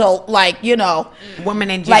mental, like, you know,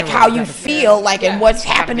 Woman in like general. how you feel, like, and what's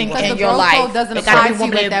happening Because in the your bro life. code doesn't It gotta apply be to you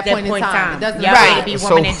woman at that point in time. It doesn't Yeah, Right. right. Be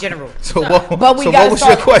woman in general. So what? But we so gotta what was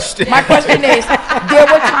start, your question? My question is, there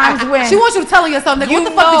were times when She wants you to tell her yourself, nigga. What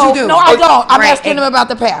the fuck did you do? No, I don't. I'm Right. asking him about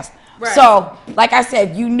the past. Right. So, like I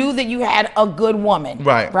said, you knew that you had a good woman.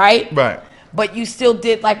 Right. Right? Right. But you still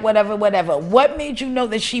did like whatever. What made you know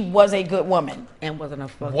that she was a good woman? And wasn't a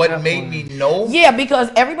fuck. What made me know? Yeah, because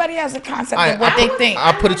everybody has a concept of what they think.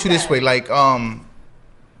 I'll put it to you this way. Like,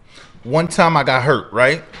 one time I got hurt,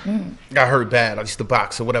 right? Got hurt bad. I used to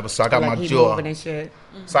box or whatever, so I got like my he jaw. moving and shit.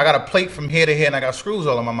 So I got a plate from here to here, and I got screws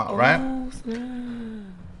all in my mouth, right?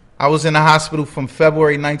 I was in the hospital from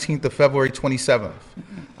February 19th to February 27th.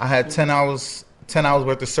 I had 10 hours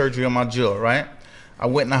worth of surgery on my jaw, right? I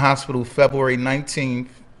went in the hospital February 19th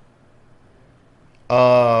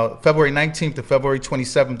to February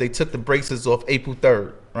 27th. They took the braces off April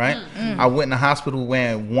 3rd, right? I went in the hospital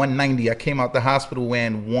weighing 190. I came out the hospital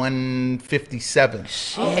weighing 157.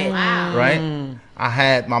 Wow.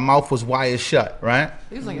 Right? My mouth was wired shut, right?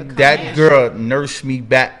 He was on your That girl nursed me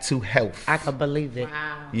back to health. I could believe it.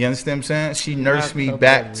 You understand what I'm saying? She nursed me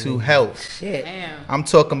back to health. Shit. Damn. I'm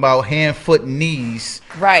talking about hand, foot, knees.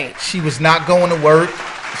 Right. She was not going to work.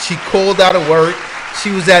 She called out of work. She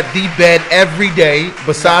was at the bed every day,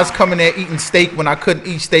 besides coming there eating steak when I couldn't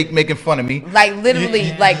eat steak, making fun of me. Like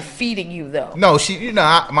literally, like feeding you though. No,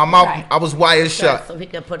 my mouth, Right. I was wired shut. So he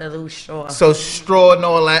could put a little straw. So straw and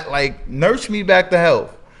all that, like, nursed me back to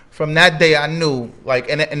health. From that day, I knew, like,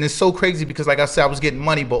 and it's so crazy because, like I said, I was getting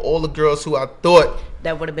money, but all the girls who I thought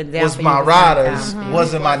That would have been down was for my you riders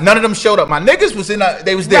wasn't my. None of them showed up. My niggas was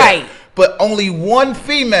they was there, Right. but only one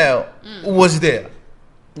female was there,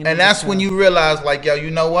 and that's when you realize, like, yo,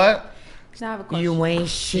 you know what? Now I have a question. You ain't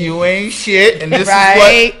shit. You ain't shit, and this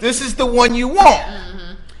Right. this is the one you want.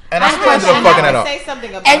 And I still ended up fucking that up. Say something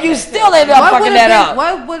about And you that, still too. ended up What fucking would that have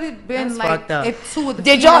up. been? What would it been That's like fucked up. if two of the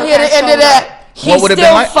Did y'all hear the females end had of that? showed up? He What would have been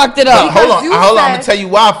still like? fucked it No, up. hold on, You I'm gonna said- tell you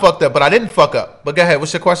why I fucked up, but I didn't fuck up. But go ahead,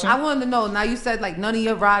 what's your question? I wanted to know. Now you said like none of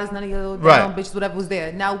your riders, none of your little Right. down bitches, whatever was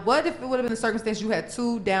there. Now what if it would have been a circumstance you had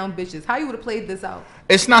two down bitches? How you would have played this out?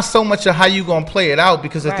 It's not so much of how you gonna play it out,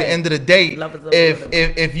 because at the Right. end of the day, Love is love,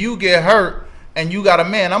 if you get hurt and you got a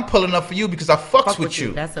man, I'm pulling up for you because I fucks Fuck with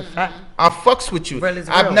you. That's a fact. I fucks with you. Real is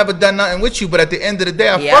I've real. never done nothing with you, but at the end of the day,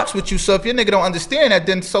 I Yep. fucks with you. So if your nigga don't understand that,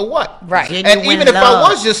 then so what? Right. Genuine And even if I love.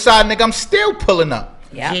 was your side nigga, I'm still pulling up.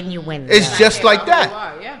 Yeah. Genuine. It's love. just like that.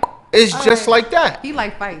 Yeah. It's just like that. He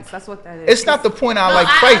like fights. That's what that is. It's not the point I No, like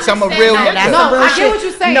I fights. I'm a understand real that. nigga. That's No, some real I get shit. what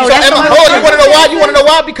you're saying. No, So, that's Emma, some hold on, real you want to know why? shit. You want to know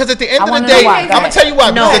why? Because at the end I of the wanna day, know why. I'm going to tell you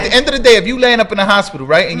why. No. Because at the end of the day, if you laying up in the hospital,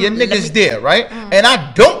 right, and your nigga's there, right, and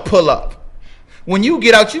I don't pull up, when you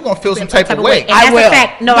get out, you going to feel some type of way. And that's I will. a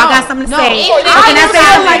fact. No, I got something to No. say. Oh, But can I I say feel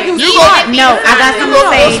something? like you You smart. gonna- No, I got something to gonna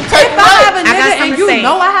say. feel some type If of I way. have a I got nigga something and to you say.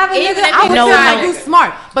 know I have a Even nigga, if I would you feel know- like you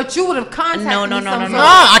smart. But you would have contacted No, me no, some no. sort. Nah,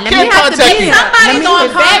 I Let me can't have to contact be you. here. Somebody's on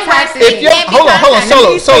bed contact resting. If you hold on, Let solo,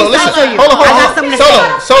 me solo, say listen, something. hold on, I got hold on, something to solo,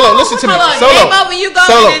 say. solo, listen to me, Hold on, solo, J-Mo, when you go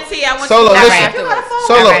solo, in NT, I want solo, you to listen, If you got a phone,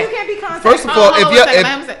 solo. you can't be contacted. First of Hold all, on, if hold your on a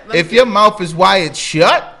second, let me if see. your mouth is wired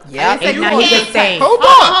shut, Yeah. Say you Now gonna he get just saying. hold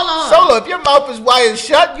Hold on, on. solo. If your mouth is wired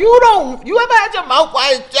shut, you ever had your mouth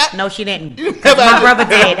wired shut? No, she didn't. You 'Cause never my had brother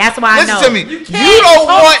your- did. That's why I know. Listen to me. You don't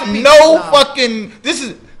want no fucking.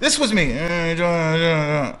 This was me.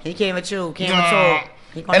 He came with you. Came with you.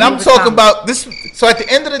 He gonna And I'm do talking something. about this. So at the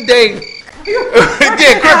end of the day,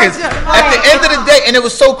 yeah, crickets. At the end of the day, and it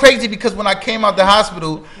was so crazy because when I came out the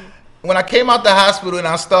hospital, and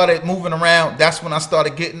I started moving around, that's when I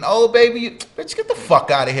started getting, oh baby, bitch, get the fuck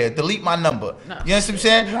out of here. Delete my number. You know what I'm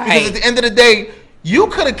saying? Right. Because at the end of the day, you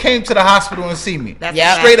could have came to the hospital and see me. That's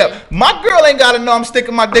Yeah. Straight up. My girl ain't gotta know I'm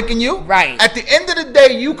sticking my dick in you. Right. At the end of the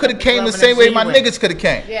day, you could have came the Loving same a way my G-Way. niggas could have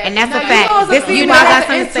came. And that's Now, a you fact. know as a This, you female, know, I got that's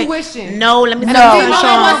something to say. intuition. No, let me No. tell you, Hold on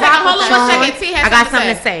Sean. one second. Hold on one second. T has I got something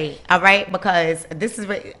something to say. All right, because this is.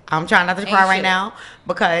 I'm trying not to cry right shit. now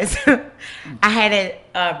because I had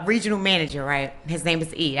a regional manager. Right, his name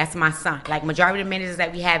is E. That's my son. Like majority of the managers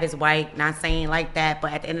that we have is white. Not saying like that,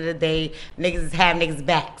 but at the end of the day, niggas have niggas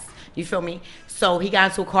backs. You feel me? So he got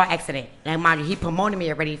into a car accident. And mind you, he promoted me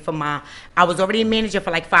already I was already a manager for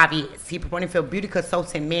like 5 years. He promoted me for a beauty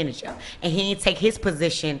consultant manager. And he didn't take his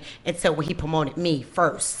position until when he promoted me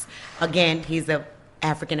first. Again, he's a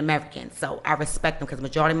African American. So I respect him because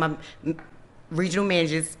majority of my regional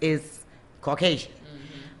managers is Caucasian.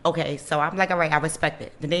 Okay, so I'm like, all right, I respect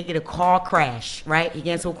it. Then they get a car crash, right? He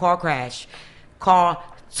gets into a car crash. Car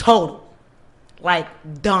total. Like,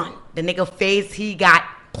 done. The nigga face, he got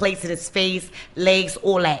plates in his face, legs,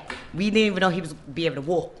 all that. We didn't even know he was be able to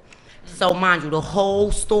walk. So, mind you, the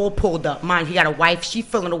whole store pulled up. Mind you, he got a wife. She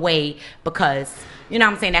feeling away because, you know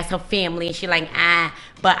what I'm saying, that's her family. And she like,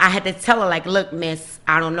 But I had to tell her, like, look, miss,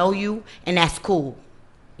 I don't know you, and that's cool.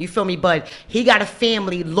 You feel me? But he got a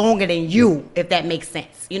family longer than you, if that makes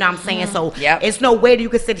sense. You know what I'm saying? So Yep. it's no way that you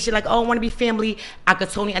could say that shit like, oh, I want to be family. I could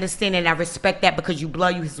totally understand it, and I respect that because you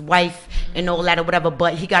blood, you his wife and all that or whatever.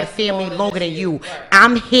 But he got a family longer than you.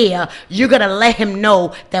 I'm here. You're going to let him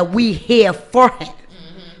know that we here for him.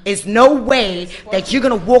 There's no way that you're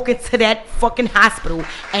going to walk into that fucking hospital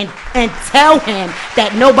and tell him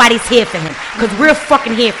that nobody's here for him. Because we're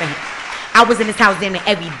fucking here for him. I was in his house damn near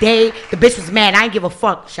every day. The bitch was mad. I didn't give a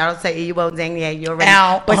fuck. Shout out to Ewell, dang, yeah, you already.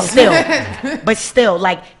 Ow. But still,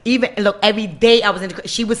 like, even, look, every day I was in the,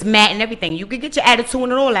 she was mad and everything. You could get your attitude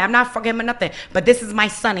and all that. I'm not fucking him or nothing. But this is my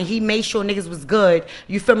son, and he made sure niggas was good.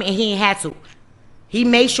 You feel me? And he ain't had to. He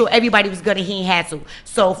made sure everybody was good and he ain't had to.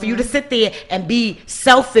 So for you to sit there and be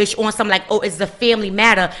selfish on something like, oh, it's a family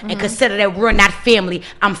matter, and consider that we're not family,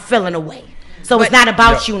 I'm feeling away. So it's not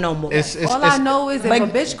about you no more. All I know is if But- a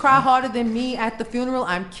bitch cry harder than me at the funeral,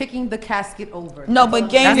 I'm kicking the casket over. No, but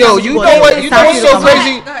game. Yo, you know what? You know what's so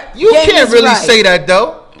crazy? You Game can't is really right. say that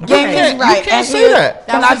though. Game is right. You can't And say here- that.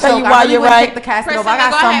 Can I tell you why you're Kick right? the casket over. Priscilla, I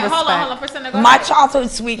got go some ahead. respect. Hold on. Priscilla, go My ahead. childhood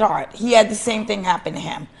sweetheart, he had the same thing happen to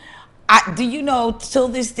him. do you know, till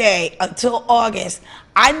this day, until August,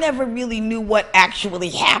 I never really knew what actually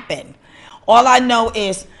happened. All I know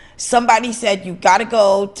is somebody said, you got to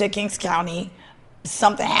go to Kings County.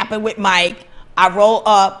 Something happened with Mike. I roll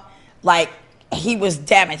up, like, he was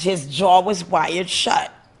damaged. His jaw was wired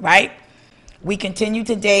shut, right? We continued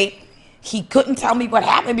to date. He couldn't tell me what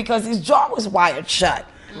happened because his jaw was wired shut.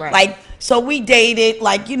 Right. Like, so we dated,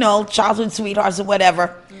 like, you know, childhood sweethearts or whatever.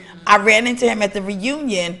 Mm-hmm. I ran into him at the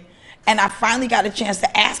reunion, and I finally got a chance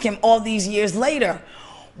to ask him all these years later,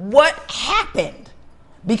 what happened?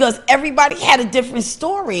 Because everybody had a different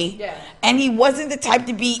story, and he wasn't the type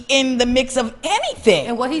to be in the mix of anything.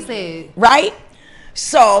 And what he said. Right?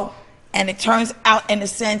 So, and it turns out, in a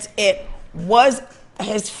sense, it was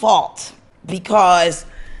his fault because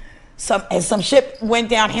some shit went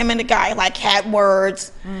down. Him and the guy like had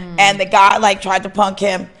words, and the guy like tried to punk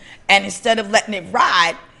him, and instead of letting it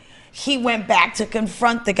ride, he went back to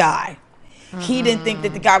confront the guy. He didn't think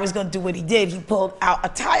that the guy was going to do what he did. He pulled out a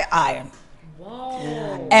tire iron.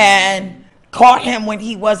 Whoa. And caught him when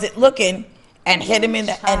he wasn't looking and hit him in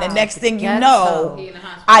the, and the next thing you know,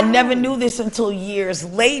 I never knew this until years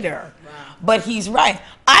later. But he's right.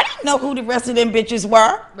 I didn't know who the rest of them bitches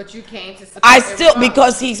were. But you came to support I still,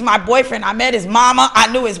 because he's my boyfriend. I met his mama.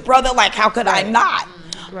 I knew his brother. Like, how could I not?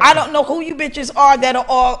 I don't know who you bitches are that are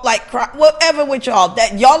all like, whatever with y'all.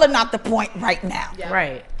 That y'all are not the point right now.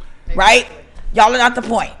 Right. Right? Y'all are not the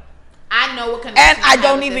point. I know what And connection I have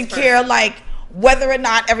don't with even this care, person. like, whether or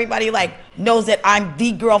not everybody, like, knows that I'm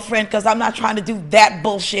the girlfriend, because I'm not trying to do that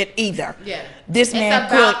bullshit either. Yeah. This man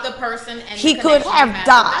it's about could, the person and he the could connection have you have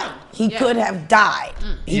died. with them. He could have died.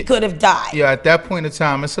 He could have died. Yeah, at that point in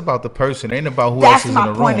time, it's about the person. It ain't about who That's else is my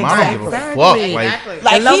in the point room. I don't give a exactly. fuck. Exactly.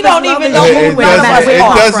 Like, love he is don't love even is know love. who It we Where are. that's doesn't, it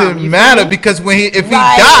come doesn't from, you matter feel me? because when if he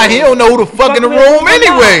Right. died, he don't know who the fuck in the room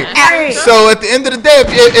anyway. Right. So at the end of the day,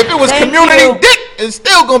 if it was Thank community you. dick, it's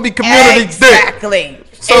still gonna be community dick. Exactly.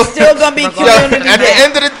 So it's still gonna be community at the dick.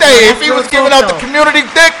 end of the day, if he was giving out the community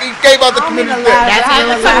dick, he gave out the community dick. That's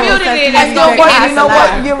real community life. that's And you know what? That's You know a what?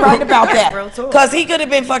 lie. You're right about Real that. talk. Because he could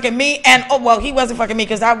have been fucking me, and he wasn't fucking me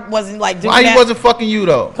because I wasn't like doing Why that. he wasn't fucking you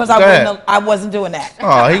though? Because Go ahead. I wasn't doing that.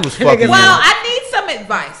 Oh, he was fucking Well, you. I need some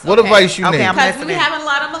advice. What advice you Okay, need? I'm Because we listening. have a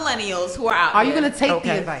lot of millennials who are out Are you there. gonna take the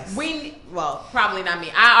Okay. advice? Well, probably not me.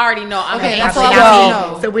 I already know I'm Okay, an that's idiot. all I want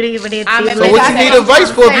to know. So we didn't even need I'm to a So what you Exactly. need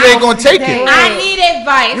advice for if you ain't gonna take it? I need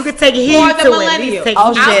advice. You can take heed for the to it. At least millennials. take Oh,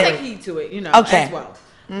 I'll shit. take heed to it, Okay. as well.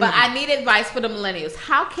 But I need advice for the millennials.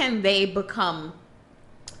 How can they become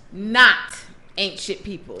not ain't shit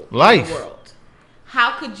people in Life. the world?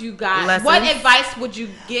 How could you guys? Lessons. What advice would you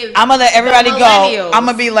give? I'm gonna let everybody the go. millennials I'm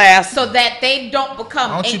gonna be last. so that they don't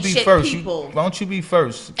become Why don't you ain't be shit first? people Why don't you be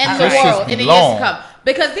first? in the This shit's world in the years long. to come.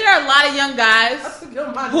 Because there are a lot of young guys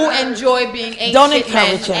who enjoy being ain't Don't shit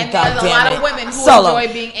men, encourage him, and there's a goddammit. lot of women who Solo.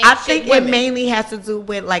 enjoy being ain't I shit think it women. mainly has to do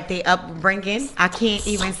with like their upbringing. I can't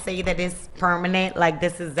even say that it's permanent, like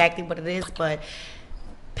this is exactly what it is, but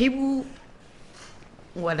people,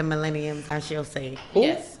 what the millenniums, I shall say.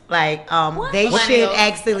 Yes. Like, they Millennials. should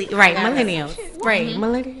actually, right, Got it. millennials. Right,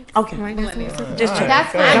 millennials. Okay. Right, that's what it is. Just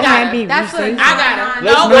That's I good. got it. That's good. I got it.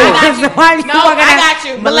 Let's No, move. I got you. Why you No, talking I about got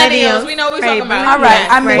you. Millennials. We know what we're talking about. All right.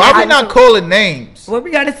 I mean, Why we not calling names? What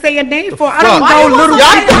we gotta say a name for? Fuck. I don't know, little Y'all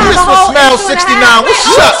somebody do to this have for a whole Smell issue and a 69. half. What's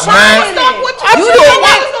Wait, up, man? Stop what You you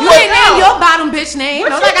didn't name your bottom bitch name.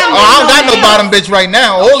 What No, you like, doing? Oh, I don't got no name. bottom bitch right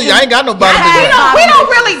now. Only I ain't got no bottom bitch right now. We don't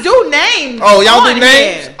really do names. Oh, y'all do on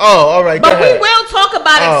names? here. Oh, all right. But go we ahead. will talk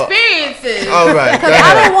about Oh. experiences. All right. Go Because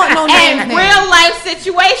I don't ahead. want no names. And real life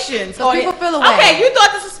situations. So people feel away. Okay, you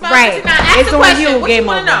thought this was Smell Right. 69. Ask It's the on question. you, What game you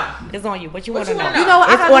want over. to know? It's on you. What you What want you to know? wanna You know, I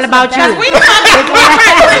It's got all this about bad- you. We talking about what you want to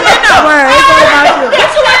know? Word, it's all about you. What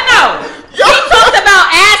you want to know? We talked about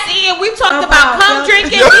ass eating. We talked about cum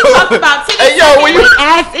drinking. We talked about titty Hey, yo, when you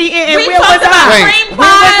Ass eating, and We where was talked about I? Wait. cream Where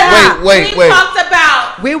was pies. I? Wait. We talked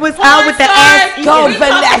about We was porn out with the ass stars. eating. Go, We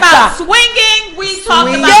talked Vanessa. about swinging. We talked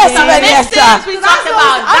Swinging. about Yes, Vanessa. submissives. We talked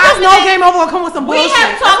about I just know dominance. Game Over will come with some We bullshit.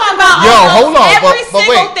 have talked about Yo, almost hold on, every but single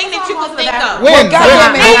wait. thing that you could think of. When?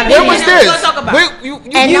 goddamn it. When was We're this? gonna talk about. And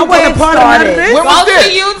You I wasn't did part of none start of it. this. When Go was to this?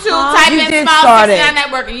 YouTube, type You in did Smile start it. 69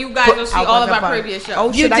 Network, and you guys will see all of our previous shows. Oh,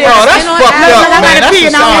 You shit, I did. got- Oh, that's And on fucked Apple- up, I man. gotta That's pee, a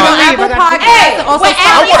and I wanna sign. leave. Apple I gotta- Podcasts Hey, also when I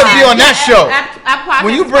want to be on that show.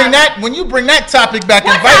 When When you bring that topic back,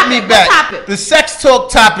 What invite me topic? back. What topic? The sex talk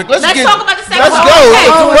topic. Let's Let's get. talk about the sex Let's talk. go. Okay. Let's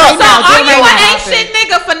So erupt. So are do you it an now. ain't shit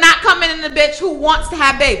nigga for not coming in the bitch who wants to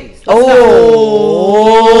have babies? Oh.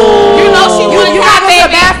 You know she wants You to gotta have go to the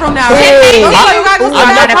babies. bathroom now. She Right? came to You you. gotta go to the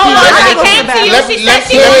I'm not a bathroom. Hold on, I she gotta go came to to you. the She Let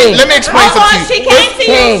said she me explain Hold on, something to she you. came to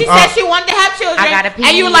you. She Hey. said she wanted to have children. I got gotta pee.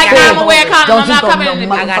 and you like, nah, I'm gonna wear a condom. I'm not coming in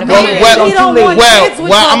the I gotta Well, pee.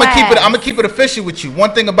 I'm gonna keep it official with you.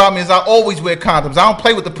 One thing about me is I always wear condoms. I don't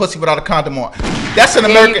play with the pussy without a condom on. That's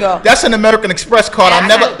an American Express card.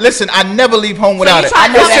 I never leave home without it.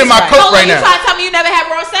 It's in my coat right now. You trying to tell me you never had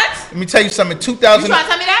raw sex? Let me tell you something. You trying to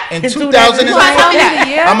tell me that? In 2000,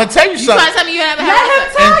 I'm gonna tell you You trying to something. tell me you never had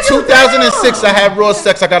raw sex? In 2006, I had raw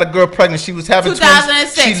sex. I got a girl pregnant. She was having twins.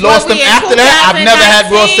 2006. She lost them. After that, I've never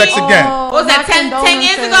had raw sex again. What was that, 10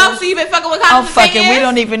 years ago? So you been fucking with condoms for 10 years? We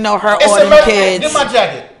don't even know her It's or them American. kids. Get my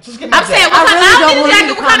jacket. Just get my I'm saying, jacket.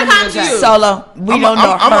 what kind of condoms you use? Solo. We don't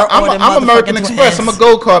know her or them I'm American motherfucking Express. I'm twins. a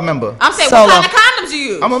Gold Card member. I'm saying, Solo. what kind of condoms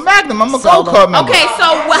you use? I'm a Magnum. I'm a Solo. Gold Card member. Okay, so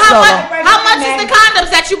how much is the condoms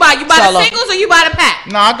that you buy? You buy Solo. the singles or you buy the pack?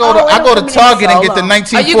 No, I go to Target and get the Oh,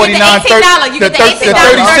 you get 1949 the $18. You get the $18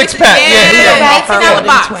 36 pack. Yeah, $18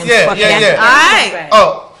 box. Yeah. All right.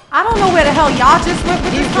 Oh. I don't know where the hell y'all just went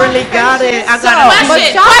with this really got it. I got conversation. it. Question. But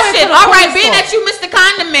y'all went to the All right, porn being store. that you Mr.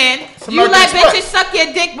 Condom Man, It's you American let Express. bitches suck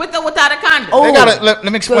your dick with or without a condom? Oh, Let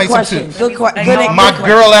me explain something too. My Good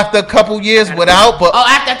girl, after a couple years without, but Oh,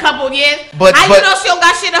 after a couple of years? But- How you but- know she don't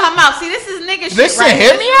got shit in her mouth? See, this is nigga shit, listen, right?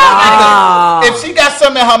 hear me out. If she got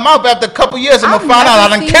something in her mouth after a couple years, I'm gonna find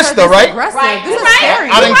out I done kissed her, right? Right, This you is right.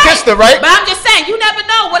 scary. I done kissed her, right? But I'm just saying, you never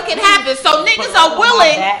know what can happen. So niggas are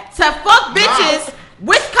willing to fuck bitches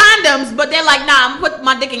with condoms, but they're like, nah, I'm gonna put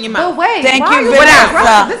my dick in your But mouth. wait, Thank why you, are you Vanessa. so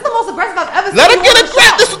aggressive? This is the most aggressive I've ever seen. Let her you get on a the clip.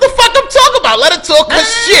 show. This is what the fuck I'm talking about. Let her talk her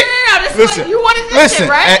shit. This is what you wanted this shit,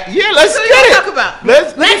 right? Yeah, let's That's what get we it. talk about.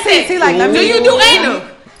 Let's Let me see. See, like, let Do me. you do anal?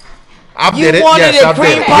 I You did it. wanted Yes, it I did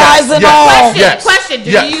cream it. pies and all. Yes. Question.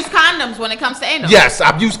 Do Yes. you use condoms when it comes to anal? Yes,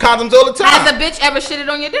 I've used condoms all the Has a time. bitch ever shitted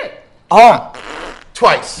on your dick? Oh,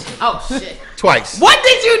 Twice. Oh shit. Twice. What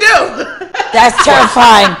did you do? that's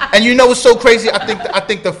terrifying. And you know what's so crazy? I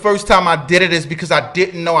think the first time I did it is because I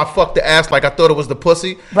didn't know I fucked the ass like I thought it was the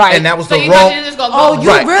pussy. Right. And that was So the you wrong. thought you just gonna Oh, go? you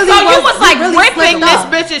Right. really So you was like really ripping slipped this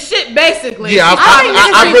up. bitch's shit basically. Yeah,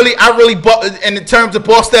 I really bought. And in terms of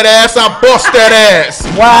boss that ass, I bossed that ass.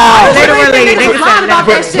 Wow. Literally, Niggas was lying about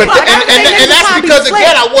that shit. Like, I think And niggas that's trying to be because slick,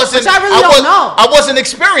 again, I wasn't. which I really don't know. I wasn't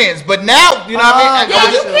experienced, but now you know what I mean.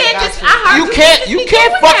 Yeah, you can't just. I heard You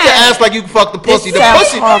can't fuck the ass like you can fuck the pussy. The sounds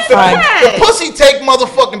pussy, horrifying. the pussy take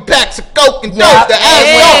motherfucking packs of coke and dope. Yeah. The ass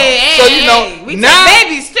don't. So you know we now. take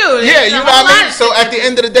babies too. Yeah, There's you a know what whole I lot mean. of So shit at that the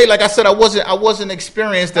end of the day, like I said, I wasn't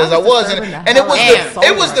experienced as I was, and it was Damn.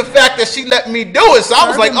 it was the fact that she let me do it. So I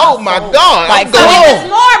was like, oh my god, Like, I'm So going. it was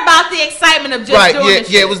more about the excitement of just Right, doing yeah, the shit.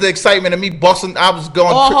 yeah. It was the excitement of me busting. I was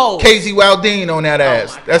going All hoes. KZ Waldine on that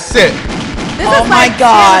ass. That's it. This Oh is my like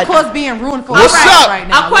God. Santa Claus being ruined for What's us up? right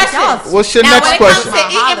now. A question. Like, y'all- What's your now, next when question? it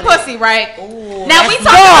comes to eating pussy, right? Now we that's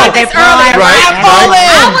talked about good. this They earlier, fried Right, right?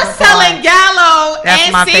 right. I was telling Gallo That's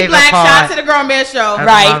and my C favorite Black, shout part. out to the Grown Man Show. That's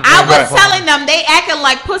Right. my I was favorite part. telling them they acting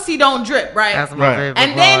like pussy don't drip, right? That's my Right. favorite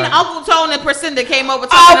And then part. Uncle Tone and Priscinda came over Oh,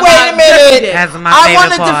 talking wait about a minute. drippy dick. That's my I favorite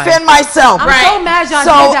want to part. defend myself. I'm Right. so mad y'all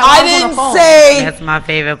So did that while I was on the didn't phone. say That's my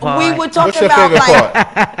favorite part. we were What's talking your about favorite like. part?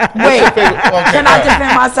 Wait, Okay, can I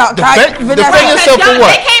defend myself? Can I- Defend Vanessa, yourself for Y'all- what?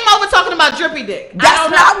 They came over talking about drippy dick. I That's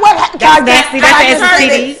don't not know. what happened. That's Can an I just say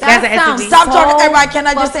STD. this? That's an sounds STD. Stop so talking, everybody. Can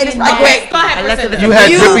I just say this right fucking quick? Go ahead, Unless Priscilla. it's You had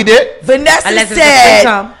You- drippy dick? Vanessa Unless it's a said,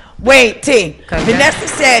 threesome. wait, T. Okay. Vanessa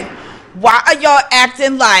said, why are y'all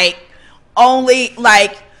acting like only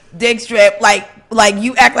like dick drip? Like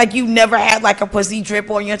you act like you never had like a pussy drip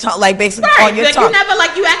on your tongue, like basically Right, on your like tongue. you never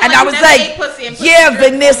like you act And like I you was never like, ate pussy and pussy yeah, drip on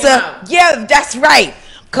your Vanessa, mouth. yeah, that's right.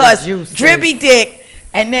 Cause The juice drippy dick,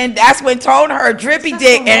 and then that's when Tone heard drippy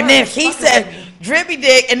dick, and then he said drippy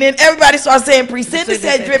dick, and then everybody started saying Priscilla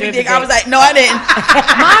said drippy dick. I was like, no, I didn't.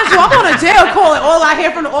 Mind you, I'm on a jail call, and all I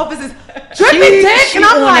hear from the office is drippy dick, She and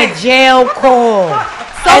I'm on like, a jail call.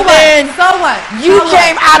 so And what? then So what? You So what?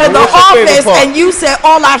 came out of the What's your favorite office part? and you said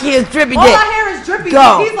all I hear is drippy All dick. I hear is drippy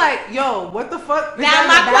Go. dick. He's like, yo, what the fuck? is Now that in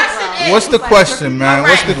my the question background? is, What's the question, man? All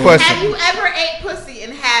What's right, the question? Have you ever ate pussy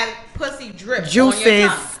and had pussy drip on your Juices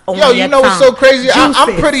tongue? on Yo, your you know what's so tongue. crazy? I'm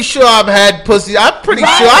Juices. pretty sure I've had pussy. I'm pretty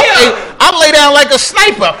Right. sure I lay down like a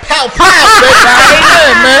sniper. Pow, pow, baby.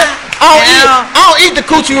 Yeah, man. I don't eat the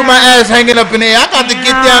coochie with my ass hanging up in there. I got to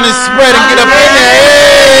get down and spread and get up in there.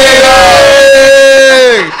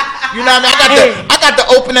 Hey. You know what I mean? I got to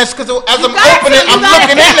open that because as I'm opening, I'm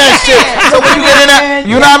looking in that shit. So when you get in that,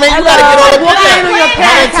 you know what I mean? You got to get all up in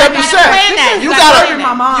there. 110%. You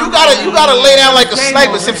gotta lay down like a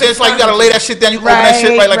sniper. See what I'm saying? It's like you gotta lay that shit down. You open that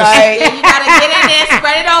shit right like a Yeah, you gotta get in there,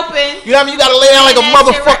 spread it open. You know what I mean? You gotta lay down like a That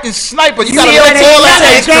shit motherfucking sniper. You See, gotta when let they all say that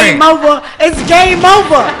ice it's game cream. over. It's game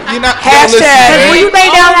over. You not Hashtag. listen, When man. you lay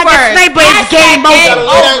down like a Over. sniper, it's game You gotta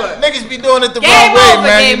over. lay down, nigga. niggas be doing it the Game wrong way, over,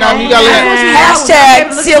 man. You game know, you over. gotta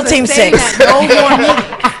Hashtag SEAL Team 6. No more meetings.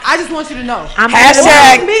 I just want you to know.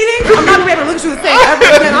 Hashtag Meeting. I'm not gonna be able to look at you and say ever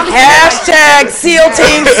again. I'm just Hashtag SEAL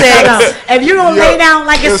Team 6. If you don't lay down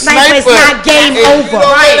like a The sniper, it's not game if over. you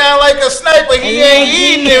don't lay down like a sniper, he ain't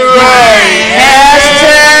eating it right.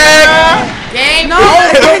 Hashtag. Game no.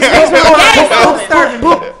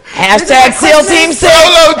 Hashtag SEAL Team 6.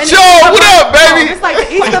 Solo And Joe, it's what up, baby? It's like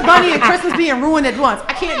the Easter Bunny and Christmas being ruined at once.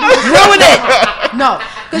 I can't do it. Ruin it. No.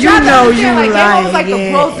 Because You y'all know don't you understand, Game Over's like like the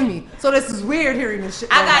it. bros to me. So this is weird hearing this shit.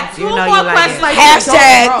 I right got now. two You know more you like questions. it. Like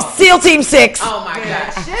Hashtag SEAL Team 6. Oh my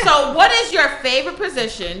gosh. So what is your favorite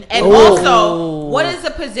position? And also, what is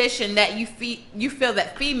a position that you feel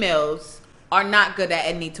that females are not good at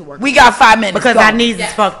and need to work We got 5 minutes. Because Go. our knees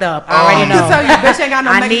is fucked up. I already Just tell know. you, bitch ain't got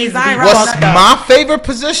no I mechanisms. need I ain't to be running What's nothing. my favorite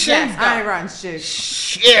position? Yes. I ain't running shit.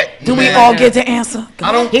 Shit. Do we man. all get to answer?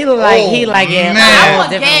 I don't. He like it. Man. I all want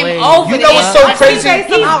different game ways. over. You know what's so there. crazy? say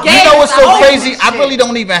some out- You know what's so Games crazy? over I shit. really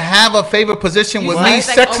don't even have a favorite position with You me.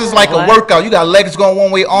 said Sex is over like a what? workout. You got legs going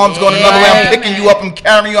one way, arms going another way. I'm Yeah, picking man. you up, I'm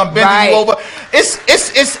carrying you, I'm bending Right. you over. It's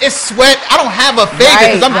sweat. I don't have a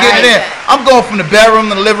favorite because I'm getting it Right. in. I'm going from the bedroom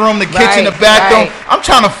to the living room, the kitchen, the Right, bathroom. right. I'm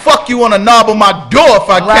trying to fuck you on the knob of my door if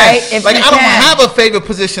I Right, can. if Like you I don't can. have a favorite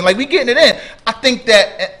position. Like we getting it in. I think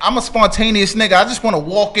that I'm a spontaneous nigga. I just want to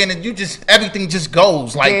walk in and everything just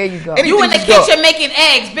goes. Like There you go. anything You in the just go. kitchen making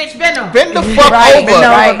eggs, bitch. Bend them. Bend the fuck Right, over. bend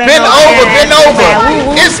over, Bend bend over. over. Bend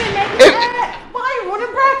over. It's Why you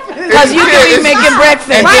running breakfast? Because you can be it's- making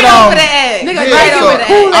breakfast. and Right then, over the egg. Nigga, yeah, right so over the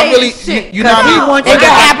Kool-Aid I really, and shit. you know what I mean? want It you can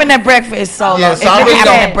to- happen at breakfast, Solo. Yeah, It so I can really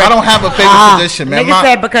happen at don't. I breakfast. don't have a favorite position, man. Nigga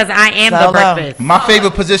said because I am the Solo. breakfast. My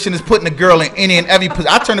favorite position is putting a girl in any and every position.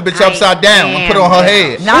 I turn the bitch I upside down and put it on her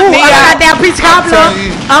head. Not Ooh, me. upside down peach cobbler. telling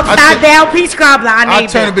you, Upside down peach cobbler. I I named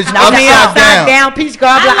turn it. the bitch Not me. upside down. Upside down peach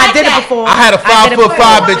cobbler. I like I did it that. before. I had a did it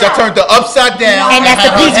 5'5" before. bitch. I turned her upside down. And that's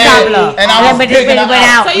had the her peach head, cobbler. And I was Remember this digging when her it went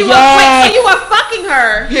out. out. So you were fucking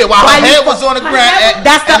her. Yeah, while her head was on the ground.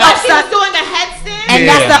 That's the and I- She was upside. doing a headstand. And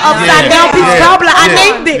that's the Yeah, upside yeah, down peach yeah, cobbler. I yeah,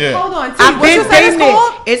 named it. yeah. Hold on, T. I've What been you say it's saying it.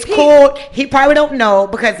 called? It's called. He probably don't know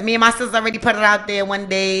because me and my sister already put it out there one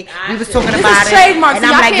day. We was talking This about is it, trademark, and so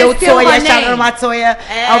I'm y'all like, can't "Yo, steal her Toya, shout out to name. my Toya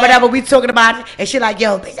or whatever." We talking about it, and she like,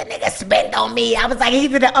 "Yo, bitch, that nigga spent on me." I was like, "He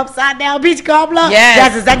did the upside down beach cobbler." Yes.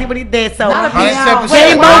 That's exactly what he did. So Not a peach 107%. cobbler.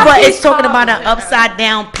 game Wait, over. why It's peach talking about cobbler? an upside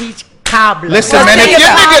down peach cobbler. Listen, Well, man. If think your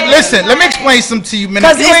about nigga, it. listen, let me explain something to you, man.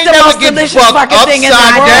 Because If you it's ain't the never most get delicious fucked fucking thing in the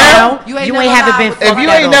upside world. down, You ain't You never ain't haven't lied been with fucked if you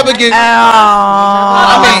at ain't all. never get, Oh. I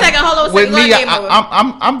Hold on mean, a second. Hold on a with second. me, Go ahead, game over.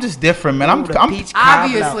 I'm just different, man. Ooh, the peach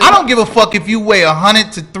Obviously. cobbler. I don't give a fuck if you weigh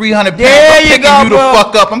 100 to 300 pounds. There I'm you picking go, you the bro.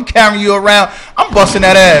 fuck up. I'm carrying you around. I'm busting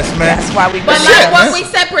that ass, man. That's why we But been Shit, like what man. we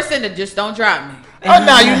said, percentages. Don't drop me. Oh,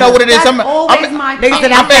 nah, you know what it is. That's I'm always my Niggas thing.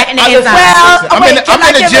 said I'm fat in the inside. I'm in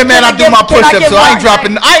wait, the gym, man. I do my push-ups, so I ain't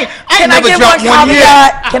dropping. I ain't Can I never give dropped one one yet.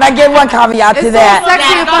 caveat? Can I give one caveat to It's so that? sexy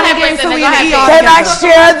and Go fun ahead, and games till we in Priscilla, the go ER. Can I together.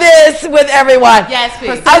 share this with everyone? Yes,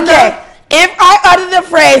 please. Okay, if I utter the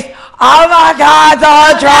phrase, "Oh my God,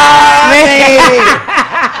 don't drive me,"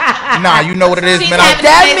 Nah, you know what it is, She's man. having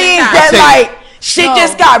that amazing means time. that Take- like shit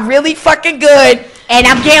just got really fucking good. And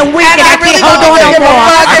I'm getting weak, and I I really can't hold don't on no give a more.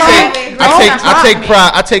 fuck.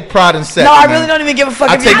 I take pride in sex. No, I man. really don't even give a fuck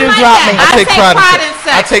I if you take- do I like drop that. me. I take pride in in sex.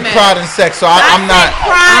 sex, I take man. pride in sex, so I'm not.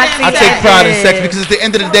 I take pride in sex because at the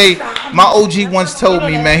end of the day, my OG once told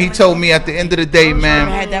me, man. He told me at the end of the day, man.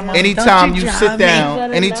 Anytime you sit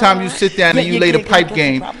down, and you lay the pipe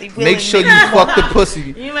game, make sure you fuck the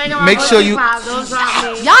pussy. Make sure you.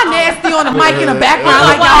 Y'all nasty on the mic in the background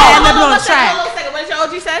Hold like on, y'all hold never on on one the second, track. hold on a second. What did your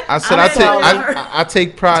OG say? I said I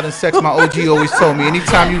take pride in sex. My OG always told me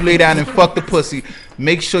anytime you lay down and fuck the pussy,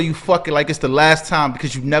 make sure you fuck it like it's the last time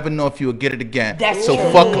because you never know if you'll get it again. So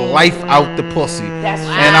fuck life out the pussy.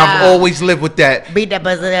 And I've always lived with that. Beat that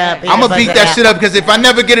buzzer up. I'm gonna beat that shit up because if I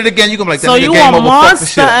never get it again, you gonna be like that So nigga you game a over. Fuck the monster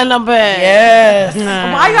shit. in the bed. Yes.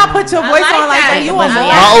 Why y'all put your voice like on like that. that? You a My My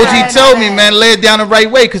monster. OG told me, man, lay it down the right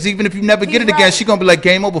way because even if you never get it again, she gonna be like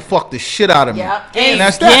game over. Fuck the shit out of me. And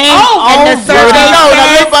that's that. And the You already survey know, and I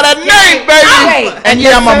says- live by that name, baby. Wait, And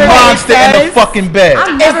yeah, I'm a monster in the fucking bed.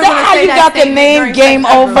 I'm Is never that gonna how say you that got the statement name during Game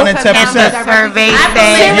sex ever. Over? 110%. And the survey I says.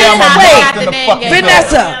 believe Yeah, I'm that's a how he monster got in the the name fucking Game bed.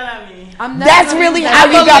 Vanessa, I'm never that's gonna really say how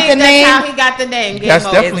that. you got the That's how name. he got the name. Game That's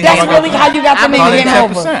over. definitely That's how I got really the how you got the name Game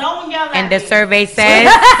Over. 110%. And the survey says.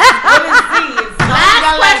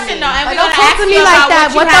 Last question though, and we're Don't gonna talk ask to me you like about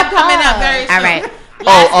that. what you What have the coming fuck? up very soon. All right.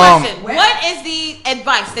 Last question. What is the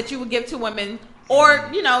advice that you would give to women, or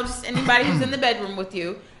just anybody who's in the bedroom with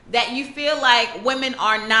you, that you feel like women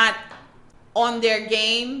are not on their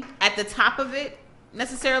game at the top of it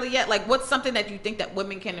necessarily yet? Like, what's something that you think that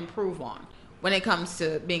women can improve on, when it comes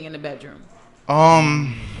to being in the bedroom?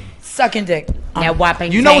 Sucking dick. That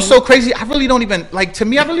whopping. You know what's so crazy? I really don't even like. To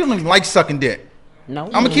me, I really don't even like sucking dick. No.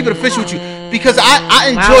 I'm gonna keep it official with you because I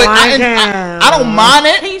enjoy. I don't mind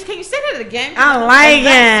it. Can you say that again? I like it.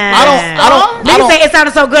 I Nigga don't. say it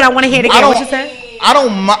sounded so good. I want to hear it again. What you said? I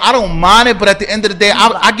don't mind it, but at the end of the day,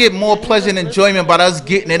 I get more pleasure and enjoyment by us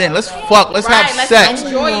getting it in. Let's fuck. Let's have sex.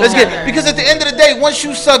 Let's get because at the end of the day, once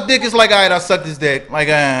you suck dick, it's like, all right, I suck this dick. Like,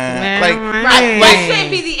 That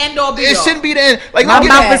shouldn't be the end all be all. It shouldn't be the end. Like, My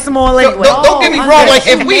mouth is small anyway. Don't get me wrong. Like,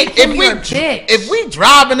 bitch. if we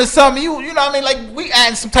driving to something, you know what I mean? Like, we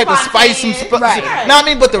adding some type of spice, Know what I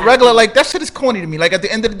mean? But the regular, like, that shit is corny to me. Like, at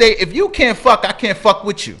the end of the day, if you can't fuck, I can't fuck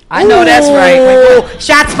with you. I know that's right.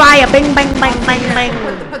 Shots fired. Bing, bang, bang, bang, bang.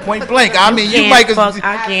 Point blank. I mean, you might.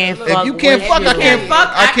 I can't fuck. If you can't fuck,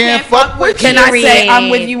 I can't fuck with you. Can I say I'm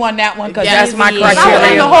with you on that one? Because that's my I was in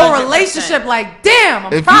criteria. the whole relationship like, damn,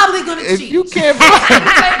 I'm probably gonna If cheat. you can't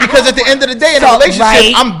fuck, because at the end of the day in a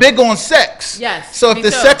relationship, I'm big on sex. Yes, So if me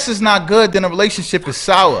the too. sex is not good, then a relationship is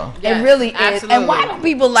sour. It really is. absolutely. And why don't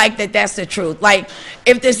people like that? That's the truth. Like,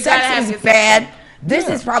 if the gotta sex have is your bad, this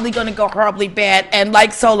is probably going to go horribly bad. And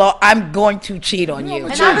like Solo, I'm going to cheat on you.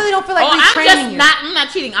 And I really don't feel like I'm retraining you. I'm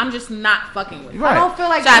not cheating. I'm just not fucking with you. I don't feel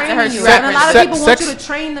like Shout out to training her, you. she And a lot of sex- people want you sex- to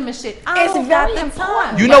train them and shit. I It's don't very got them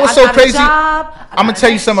time. You know what's so I got a crazy? job, I I'm gonna got tell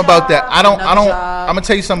a you something next about that. job, another job. I'm gonna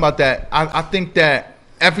tell you something about that. I think that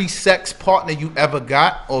every sex partner you ever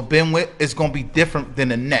got or been with is gonna be different than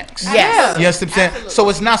the next. Yes. You know what I'm saying? So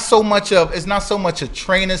it's not so much of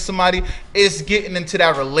training somebody, it's getting into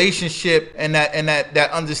that relationship and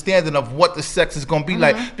that understanding of what the sex is gonna be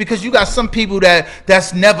like. Because you got some people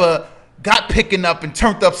that's never got picking up and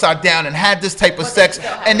turned upside down and had this type of sex,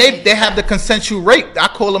 and they have the consensual rape. I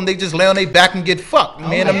call them, they just lay on their back and get fucked.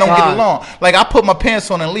 Me and them don't get along. Like, I put my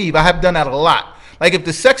pants on and leave. I have done that a lot. Like, if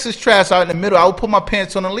the sex is trash out in the middle, I will put my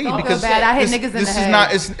pants on and leave. Don't feel Because bad. I hit this, niggas in this the is head.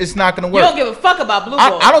 not it's not gonna You work. don't give a fuck about blue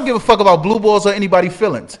balls. I don't give a fuck about blue balls or anybody's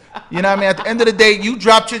feelings. You know what I mean? At the end of the day, you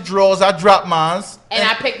dropped your drawers, I dropped mine. And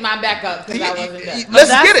I picked mine back up because I wasn't done. Let's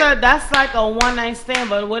that's get it. That's like a one night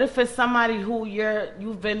stand. But what if it's somebody who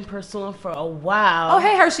you've been pursuing for a while? Oh,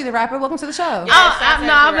 hey, Hershey the rapper. Welcome to the show.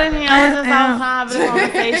 I've been here. I was just having a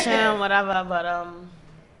conversation, whatever. But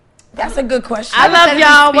That's a good question. I love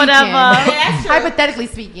y'all, Hypothetically whatever. speaking. Hypothetically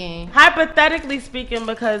speaking. Hypothetically speaking,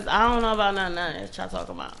 because I don't know about none of that y'all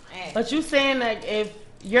talking about. But you saying that if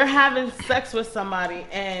you're having sex with somebody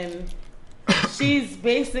and she's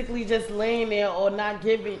basically just laying there or not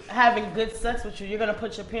having good sex with you, you're gonna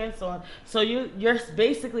put your pants on. So you're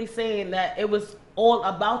basically saying that it was all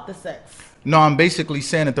about the sex. No, I'm basically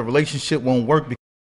saying that the relationship won't work